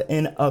have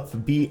an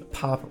upbeat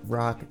pop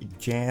rock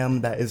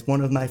jam that is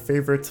one of my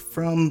favorites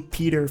from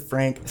Peter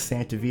Frank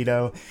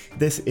Santavito.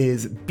 This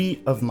is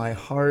Beat of My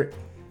Heart.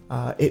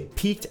 It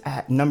peaked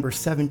at number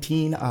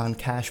 17 on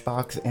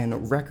Cashbox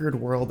and Record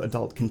World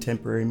Adult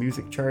Contemporary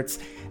Music charts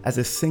as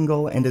a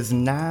single and is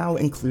now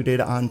included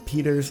on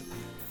Peter's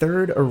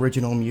third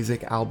original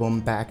music album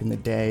Back in the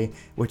Day,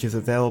 which is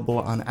available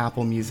on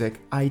Apple Music,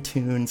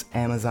 iTunes,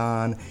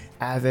 Amazon,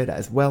 Avid,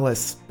 as well as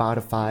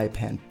Spotify,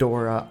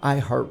 Pandora,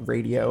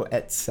 iHeartRadio,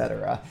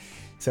 etc.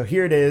 So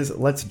here it is.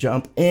 Let's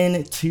jump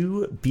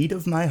into Beat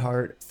of My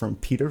Heart from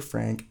Peter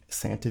Frank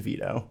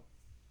Santavito.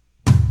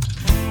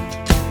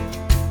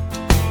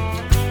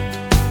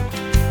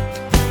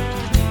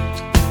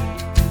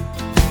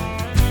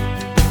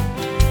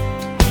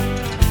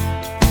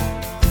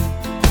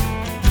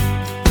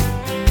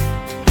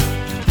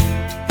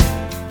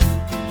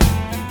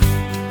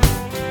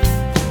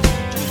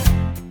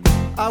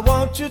 I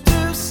want you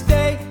to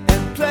stay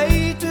and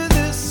play to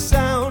this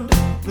sound,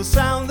 the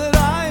sound that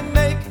I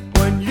make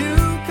when you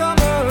come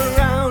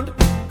around.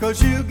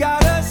 'Cause you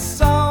got a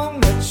song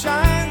that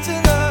shines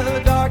in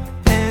the dark,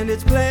 and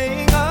it's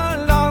playing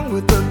along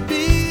with the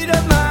beat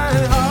of my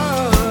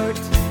heart.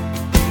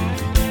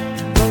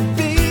 The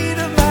beat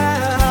of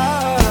my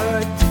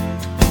heart.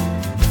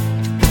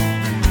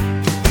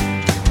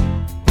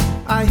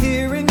 I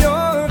hear in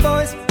your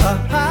voice a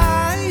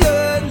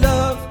higher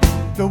love,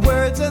 the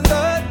words and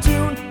the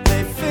tune,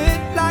 they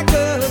fit like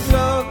a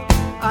glove.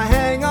 I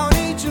hang on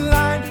each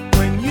line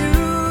when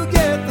you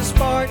get the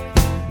spark,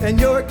 and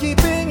you're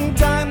keeping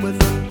time with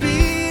the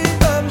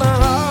beat of my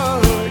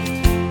heart.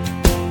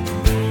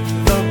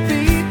 The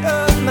beat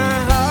of my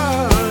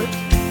heart.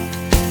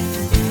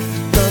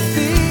 The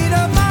beat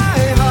of my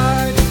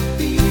heart.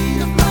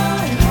 Beat of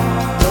my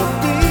heart. The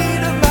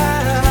beat of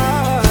my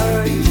heart.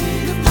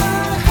 Beat of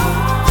my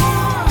heart.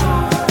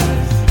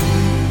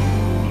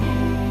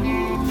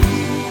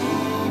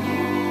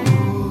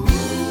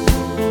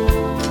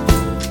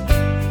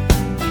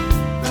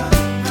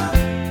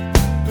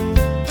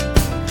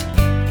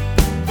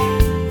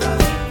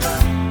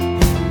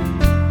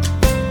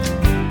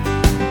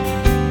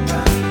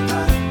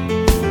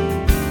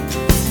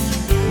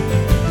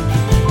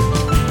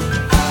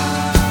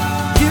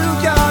 You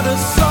got a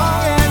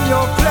song and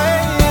you're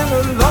playing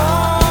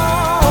along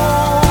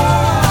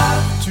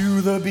to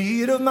the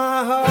beat of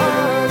my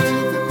heart.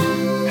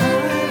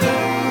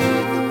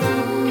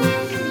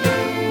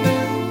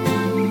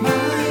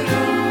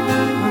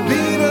 The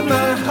beat of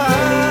my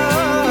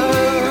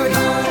heart.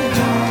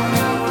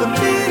 The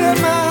beat of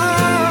my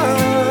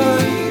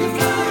heart.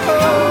 Oh,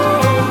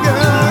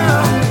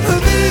 girl. The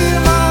beat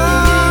of my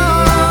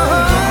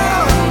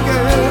heart,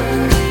 girl.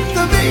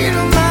 The beat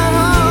of my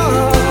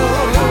heart.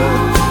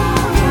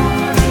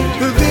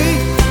 The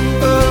beat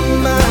of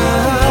my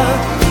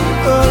heart,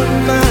 of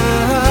my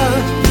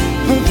heart.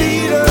 The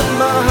beat of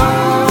my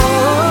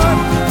heart.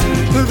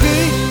 The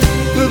beat,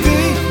 the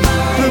beat,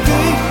 the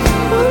beat.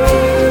 Oh,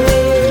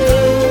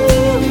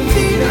 the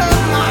beat of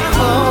my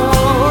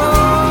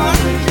heart.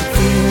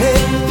 Feel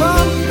it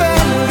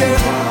pumping,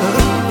 girl.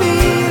 The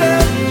beat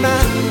of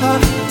my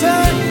heart.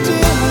 Turn to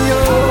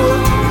your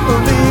the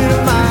beat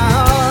of my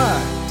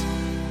heart.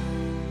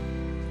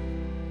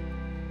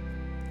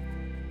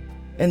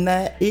 And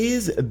that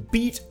is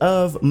Beat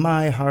of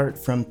My Heart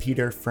from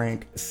Peter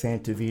Frank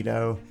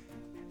Santavito.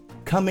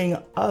 Coming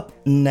up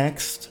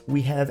next,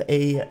 we have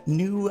a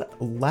new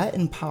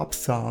Latin pop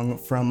song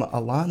from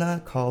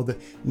Alana called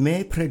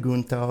Me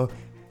Pregunto.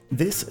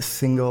 This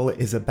single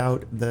is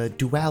about the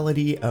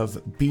duality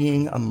of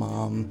being a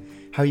mom,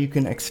 how you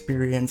can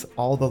experience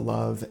all the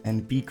love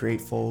and be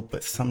grateful,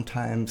 but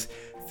sometimes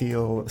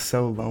feel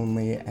so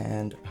lonely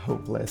and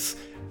hopeless.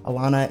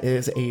 Alana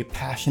is a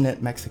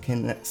passionate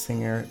Mexican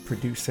singer,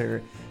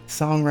 producer,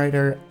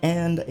 songwriter,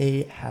 and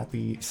a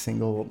happy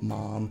single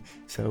mom.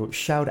 So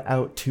shout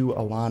out to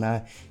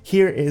Alana.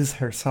 Here is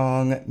her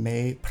song,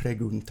 Me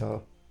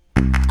Pregunto.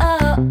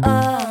 Oh,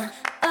 oh,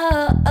 oh,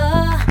 oh,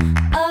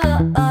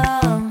 oh, oh.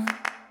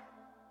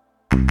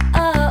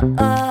 Oh,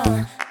 oh,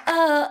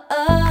 oh,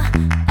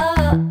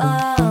 oh,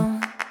 oh.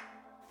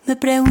 Me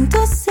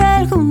pregunto si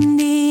algún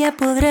día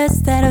podré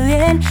estar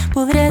bien,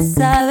 podré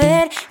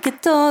saber que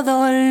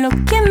todo lo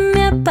que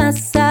me ha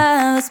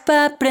pasado es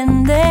para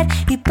aprender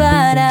y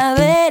para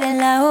ver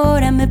el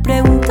ahora. Me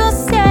pregunto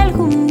si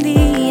algún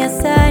día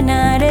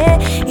sanaré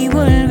y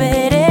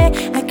volveré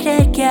a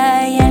creer que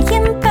hay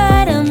alguien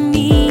para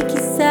mí.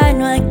 Quizá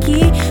no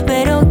aquí,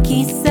 pero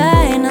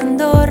quizá en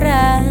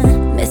Andorra.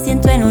 Me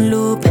siento en un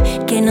loop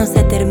que no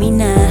se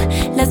termina.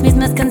 Las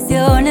mismas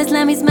canciones,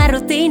 la misma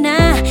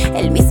rutina,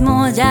 el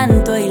mismo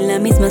llanto y la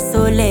misma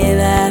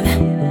soledad.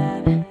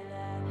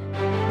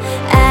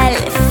 Al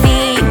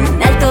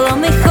final todo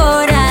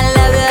mejora,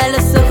 la veo a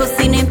los ojos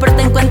y no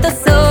importa en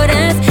cuántas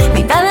horas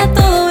me invada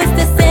todo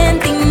este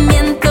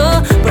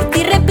sentimiento. Por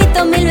ti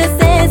repito 1000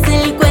 veces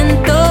el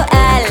cuento.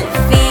 Al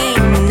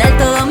final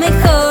todo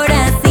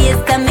mejora, si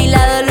está a mi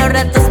lado los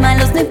ratos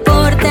malos no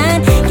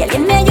importan. Que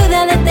alguien me ayude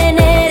a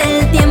detener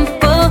el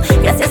tiempo.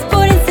 Gracias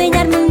por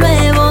enseñarme un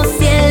nuevo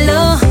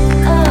cielo.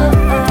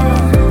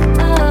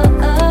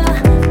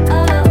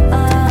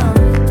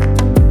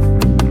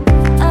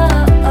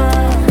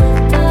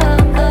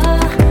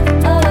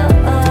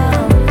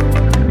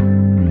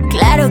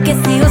 Claro que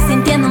sigo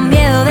sintiendo un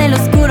miedo del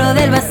oscuro,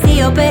 del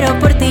vacío, pero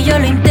por ti yo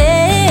lo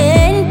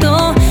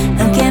intento.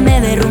 Aunque me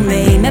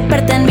derrumbe y me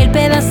parta en 1000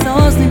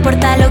 pedazos, no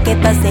importa lo que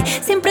pase,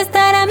 siempre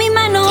estará a mi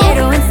mano.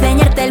 Quiero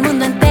enseñarte el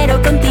mundo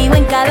entero, contigo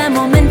en cada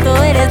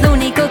momento, eres lo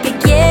único que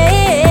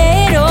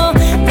quiero.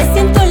 Me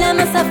siento la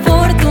más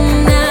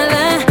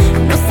afortunada,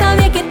 no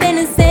sabía que te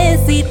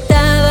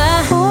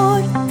necesitaba.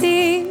 Por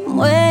ti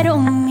muero,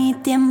 mi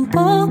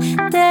tiempo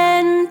te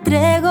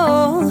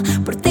entrego.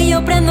 Por ti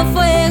yo prendo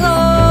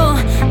fuego,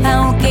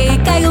 aunque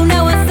caiga un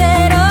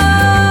aguacero.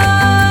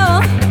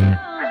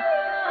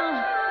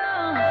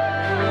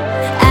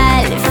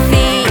 Al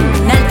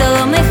final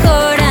todo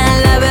mejora,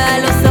 la veo a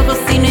los ojos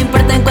y no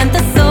importa en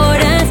cuántas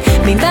horas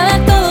me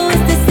invada todo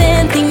este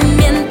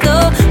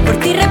sentimiento. Por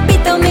ti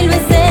repito 1000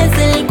 veces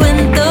el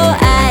cuento.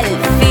 Al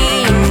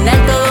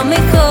final todo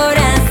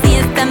mejora, si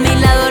está a mi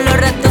lado los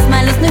ratos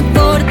malos no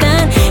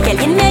importan. Que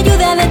alguien me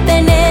ayude a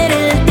detener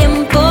el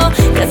tiempo.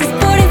 Gracias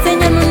por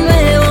enseñarme un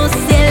nuevo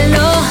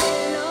cielo.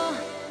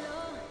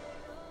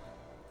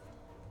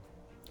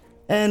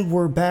 And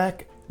we're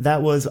back.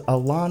 That was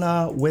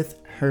Alana with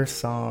her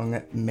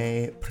song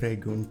Me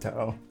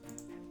Pregunto.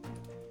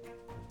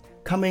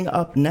 Coming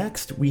up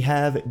next, we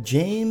have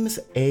James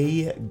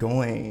A.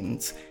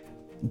 Goins.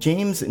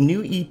 James'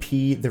 new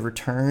EP, The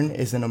Return,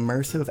 is an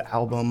immersive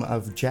album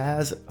of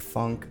jazz,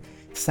 funk,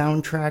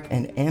 soundtrack,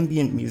 and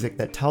ambient music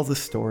that tells a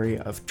story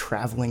of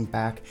traveling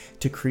back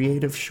to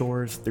creative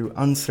shores through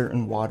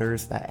uncertain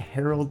waters that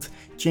heralds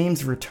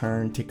James'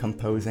 return to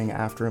composing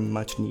after a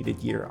much-needed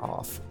year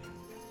off.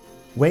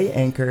 Weigh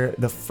Anchor,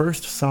 the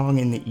first song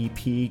in the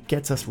EP,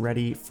 gets us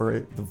ready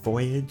for the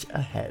voyage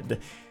ahead.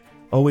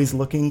 Always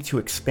looking to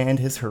expand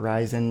his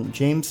horizon,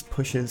 James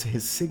pushes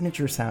his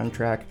signature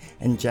soundtrack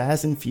and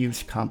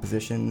jazz-infused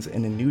compositions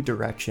in a new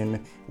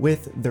direction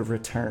with The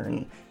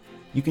Return.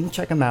 You can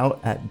check him out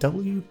at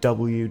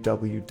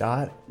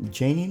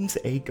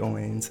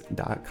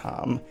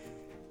www.jamesagoins.com.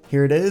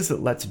 Here it is,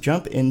 let's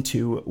jump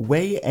into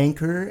Weigh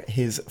Anchor,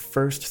 his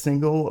first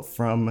single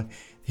from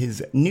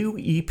his new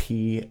EP,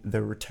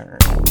 The Return.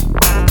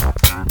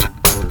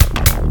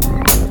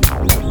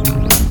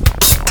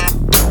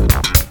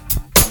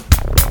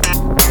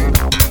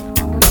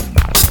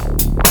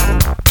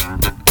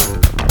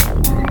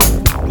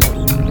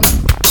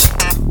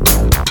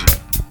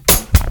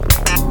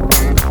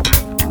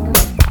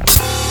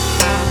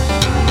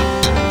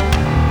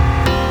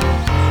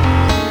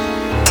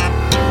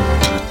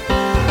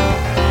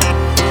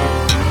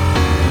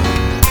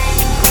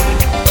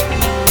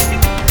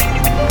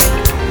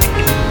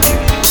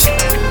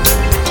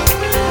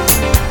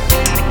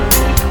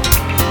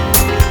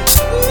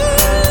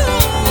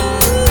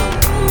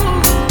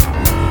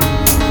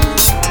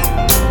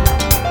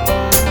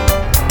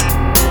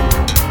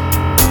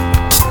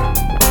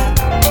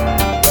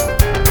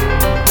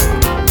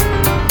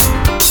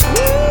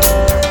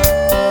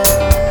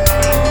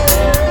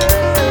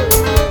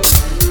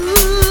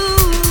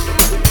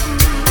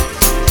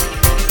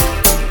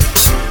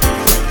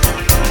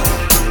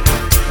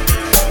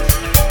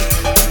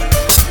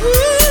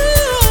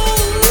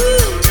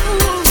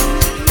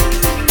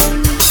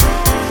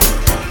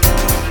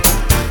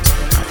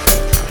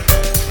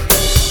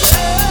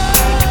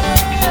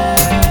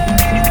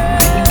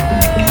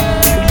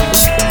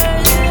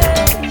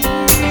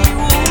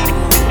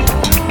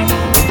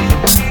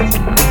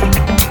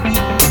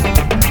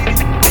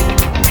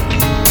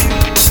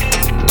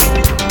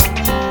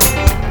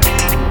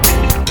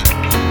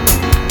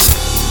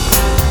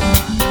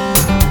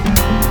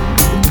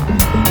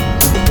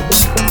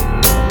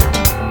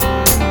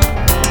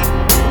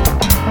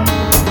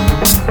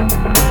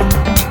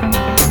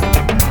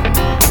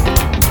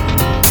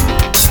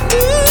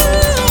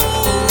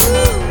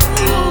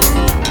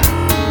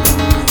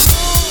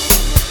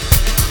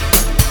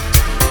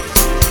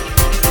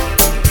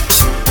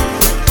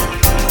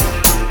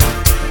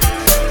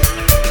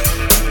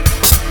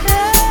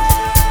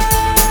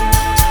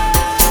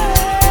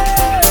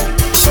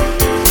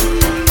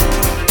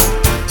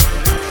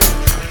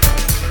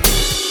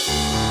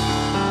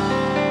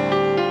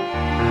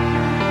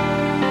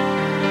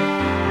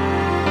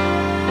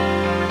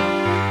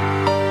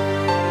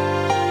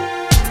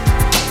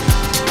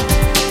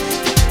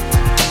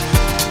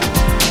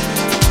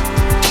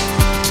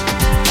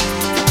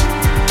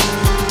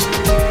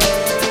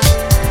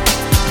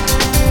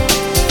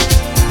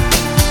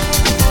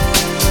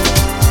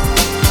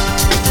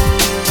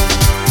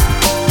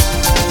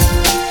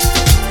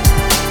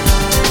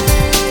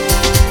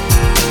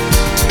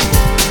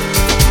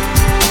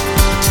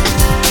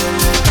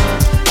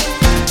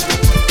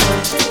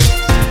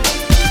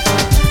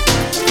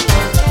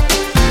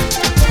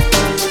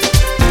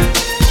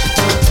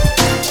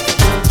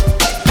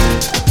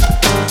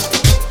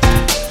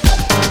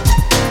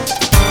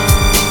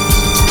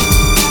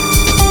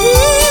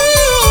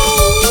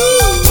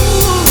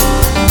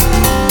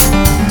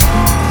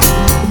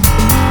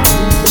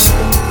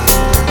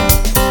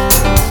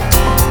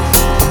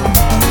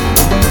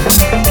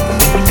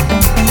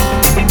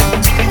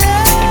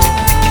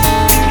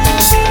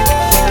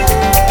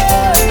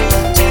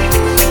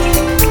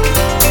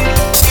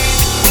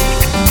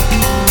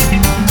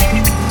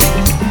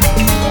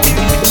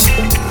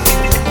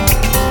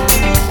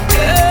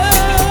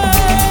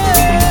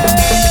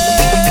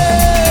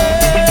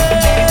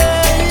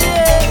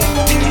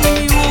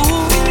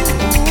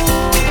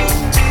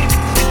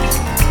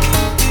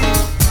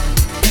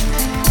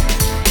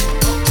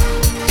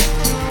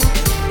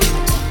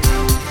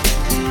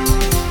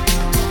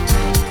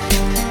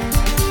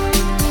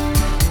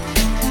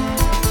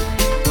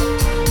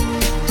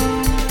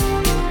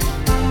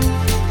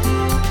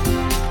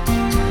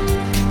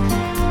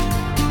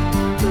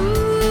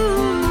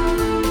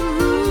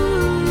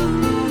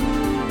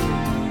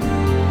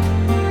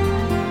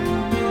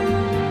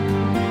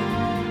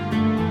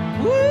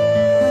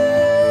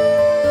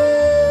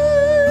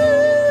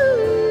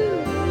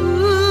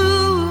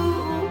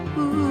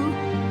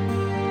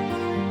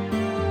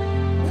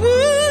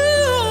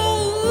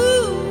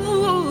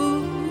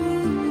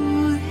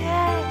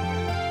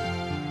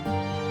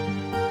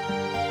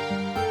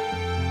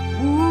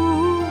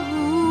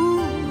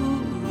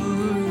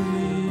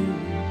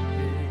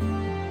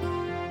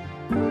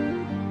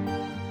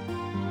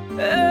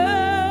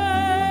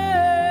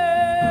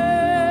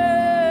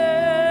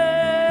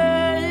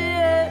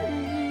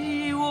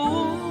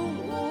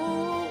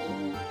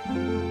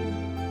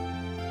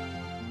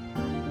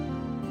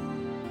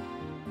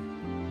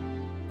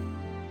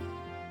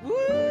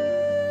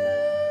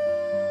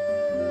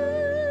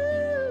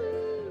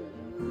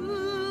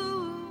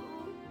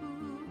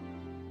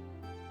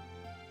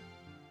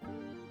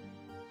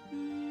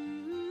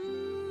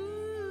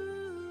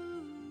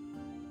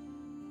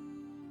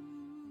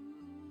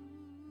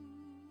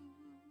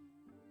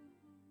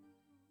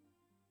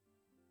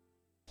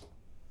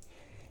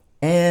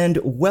 And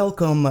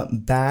welcome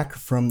back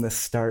from the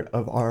start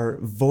of our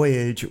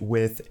voyage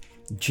with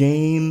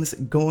James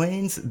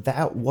Goins.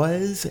 That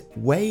was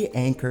Weigh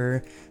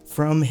Anchor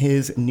from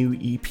his new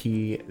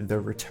EP, The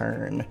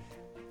Return.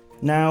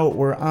 Now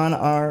we're on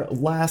our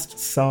last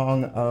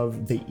song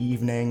of the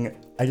evening.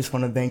 I just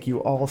want to thank you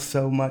all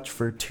so much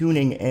for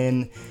tuning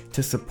in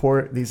to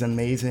support these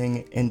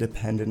amazing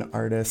independent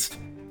artists.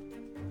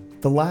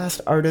 The last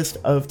artist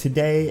of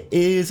today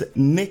is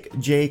Mick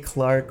J.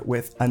 Clark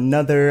with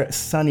another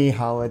Sunny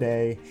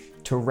Holiday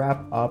to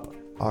wrap up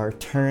our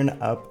Turn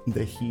Up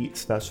the Heat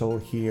special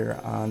here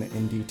on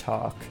Indie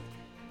Talk.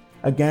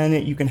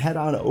 Again, you can head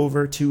on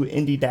over to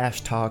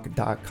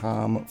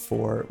indie-talk.com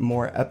for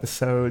more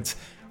episodes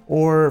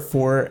or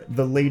for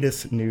the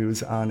latest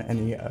news on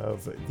any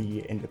of the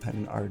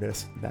independent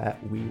artists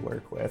that we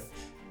work with.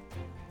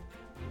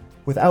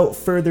 Without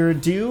further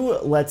ado,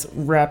 let's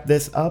wrap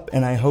this up,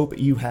 and I hope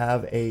you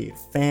have a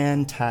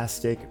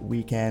fantastic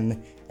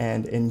weekend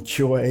and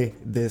enjoy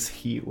this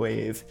heat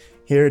wave.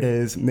 Here it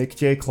is, Mick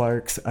J.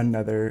 Clark's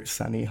Another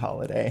Sunny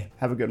Holiday.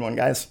 Have a good one,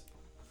 guys.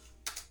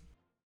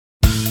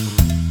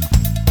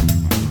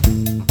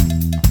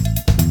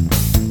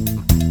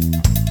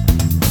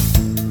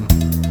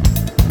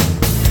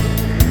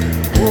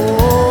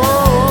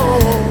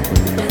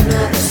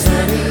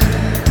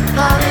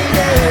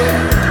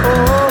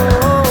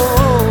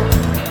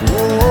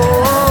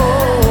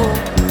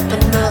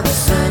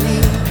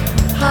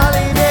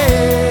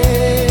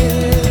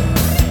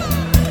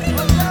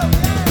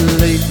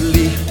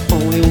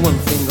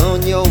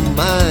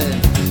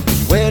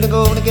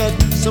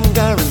 Some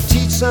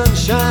guaranteed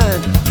sunshine.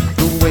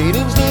 The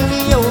waiting's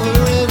nearly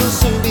over, it'll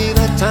soon be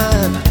that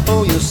time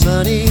for your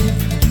sunny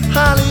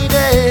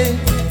holiday.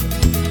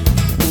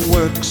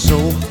 Work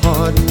so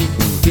hard and you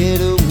can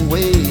get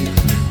away.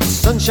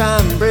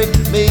 Sunshine break,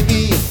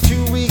 maybe a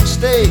 2-week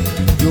stay.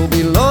 You'll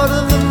be lord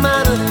of the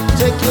manor,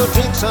 take your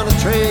drinks on a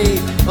tray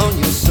on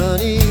your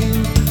sunny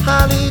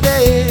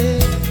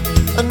holiday.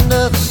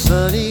 Another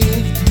sunny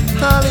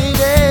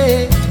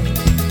holiday.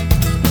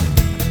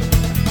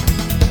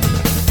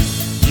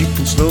 You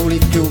can slowly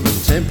feel the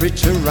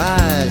temperature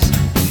rise.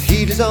 The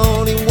heat is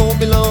on, it won't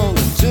be long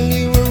until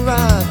you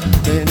arrive.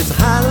 Then it's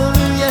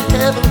hallelujah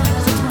heaven,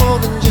 'cause it's more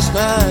than just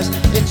nice.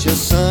 It's your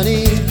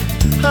sunny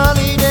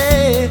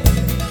holiday.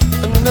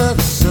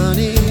 Another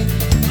sunny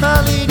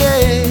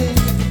holiday.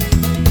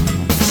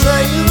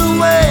 Sail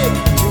away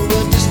to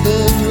the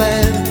distant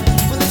land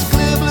with its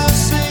clear blue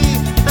sea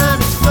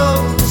and its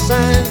golden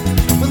sand.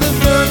 With the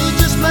girl you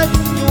just met,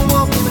 you're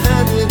walking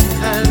hand in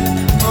hand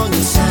on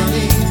your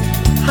sunny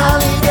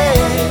holiday.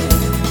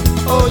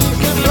 Oh, you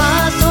can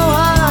fly so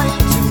high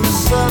into the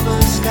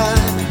summer sky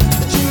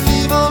that you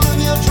leave all of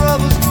your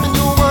troubles and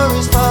your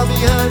worries far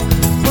behind.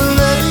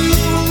 Wherever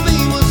you will be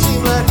will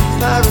seem like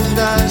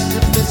paradise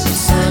if it's a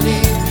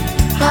sunny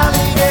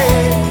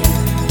holiday.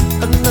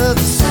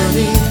 Another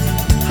sunny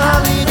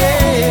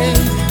holiday,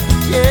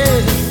 yeah.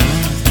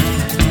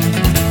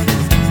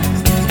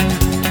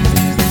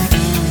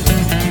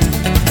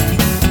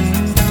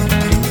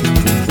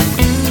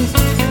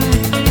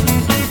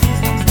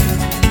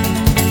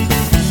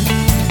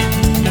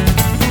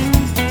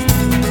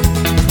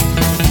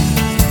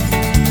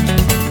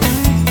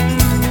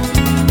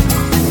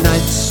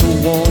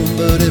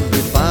 But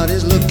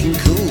everybody's looking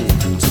cool.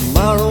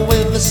 Tomorrow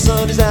when the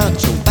sun is out,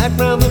 you're back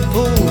round the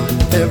pool.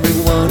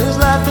 Everyone is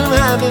laughing,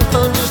 having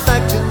fun, just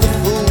acting the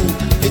fool.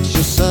 It's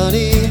your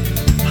sunny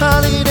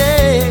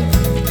holiday.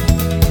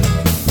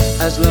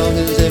 As long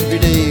as every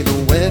day the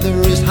weather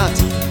is hot,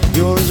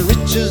 you're as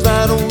rich as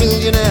that old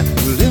millionaire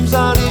who lives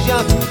on his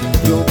yacht.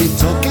 You'll be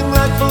talking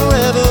like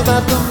forever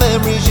about the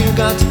memories you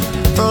got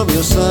from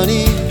your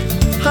sunny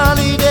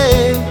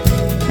holiday.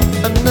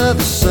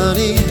 Another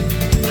sunny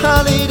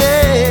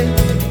holiday.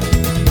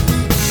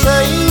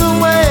 Sail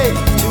away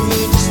to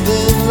a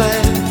distant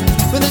land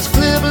with its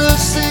clear blue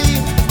sea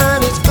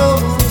and its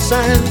golden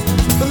sand.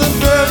 With the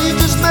girl you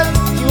just met,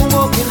 you're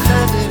walking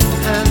hand in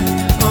hand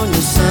on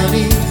your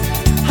sunny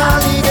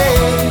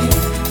holiday.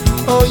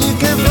 Oh, you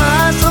can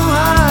fly so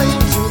high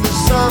into the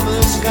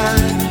summer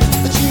sky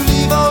that you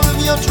leave all of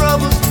your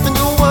troubles and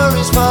your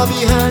worries far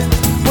behind.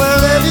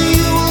 Wherever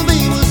you will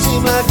be will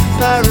seem like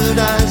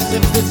paradise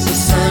if it's a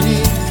sunny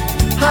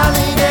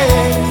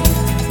holiday.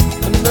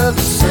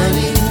 Another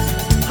sunny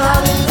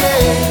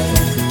holiday.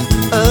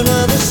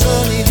 Another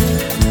sunny,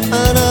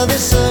 another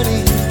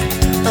sunny,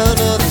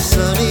 another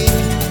sunny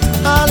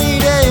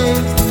holiday.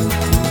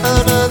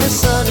 Another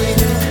sunny,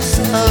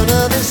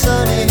 another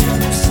sunny,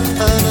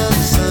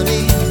 another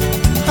sunny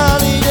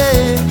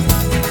holiday.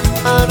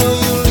 I know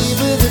you'll leave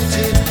with a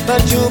tear,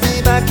 but you'll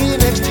be back in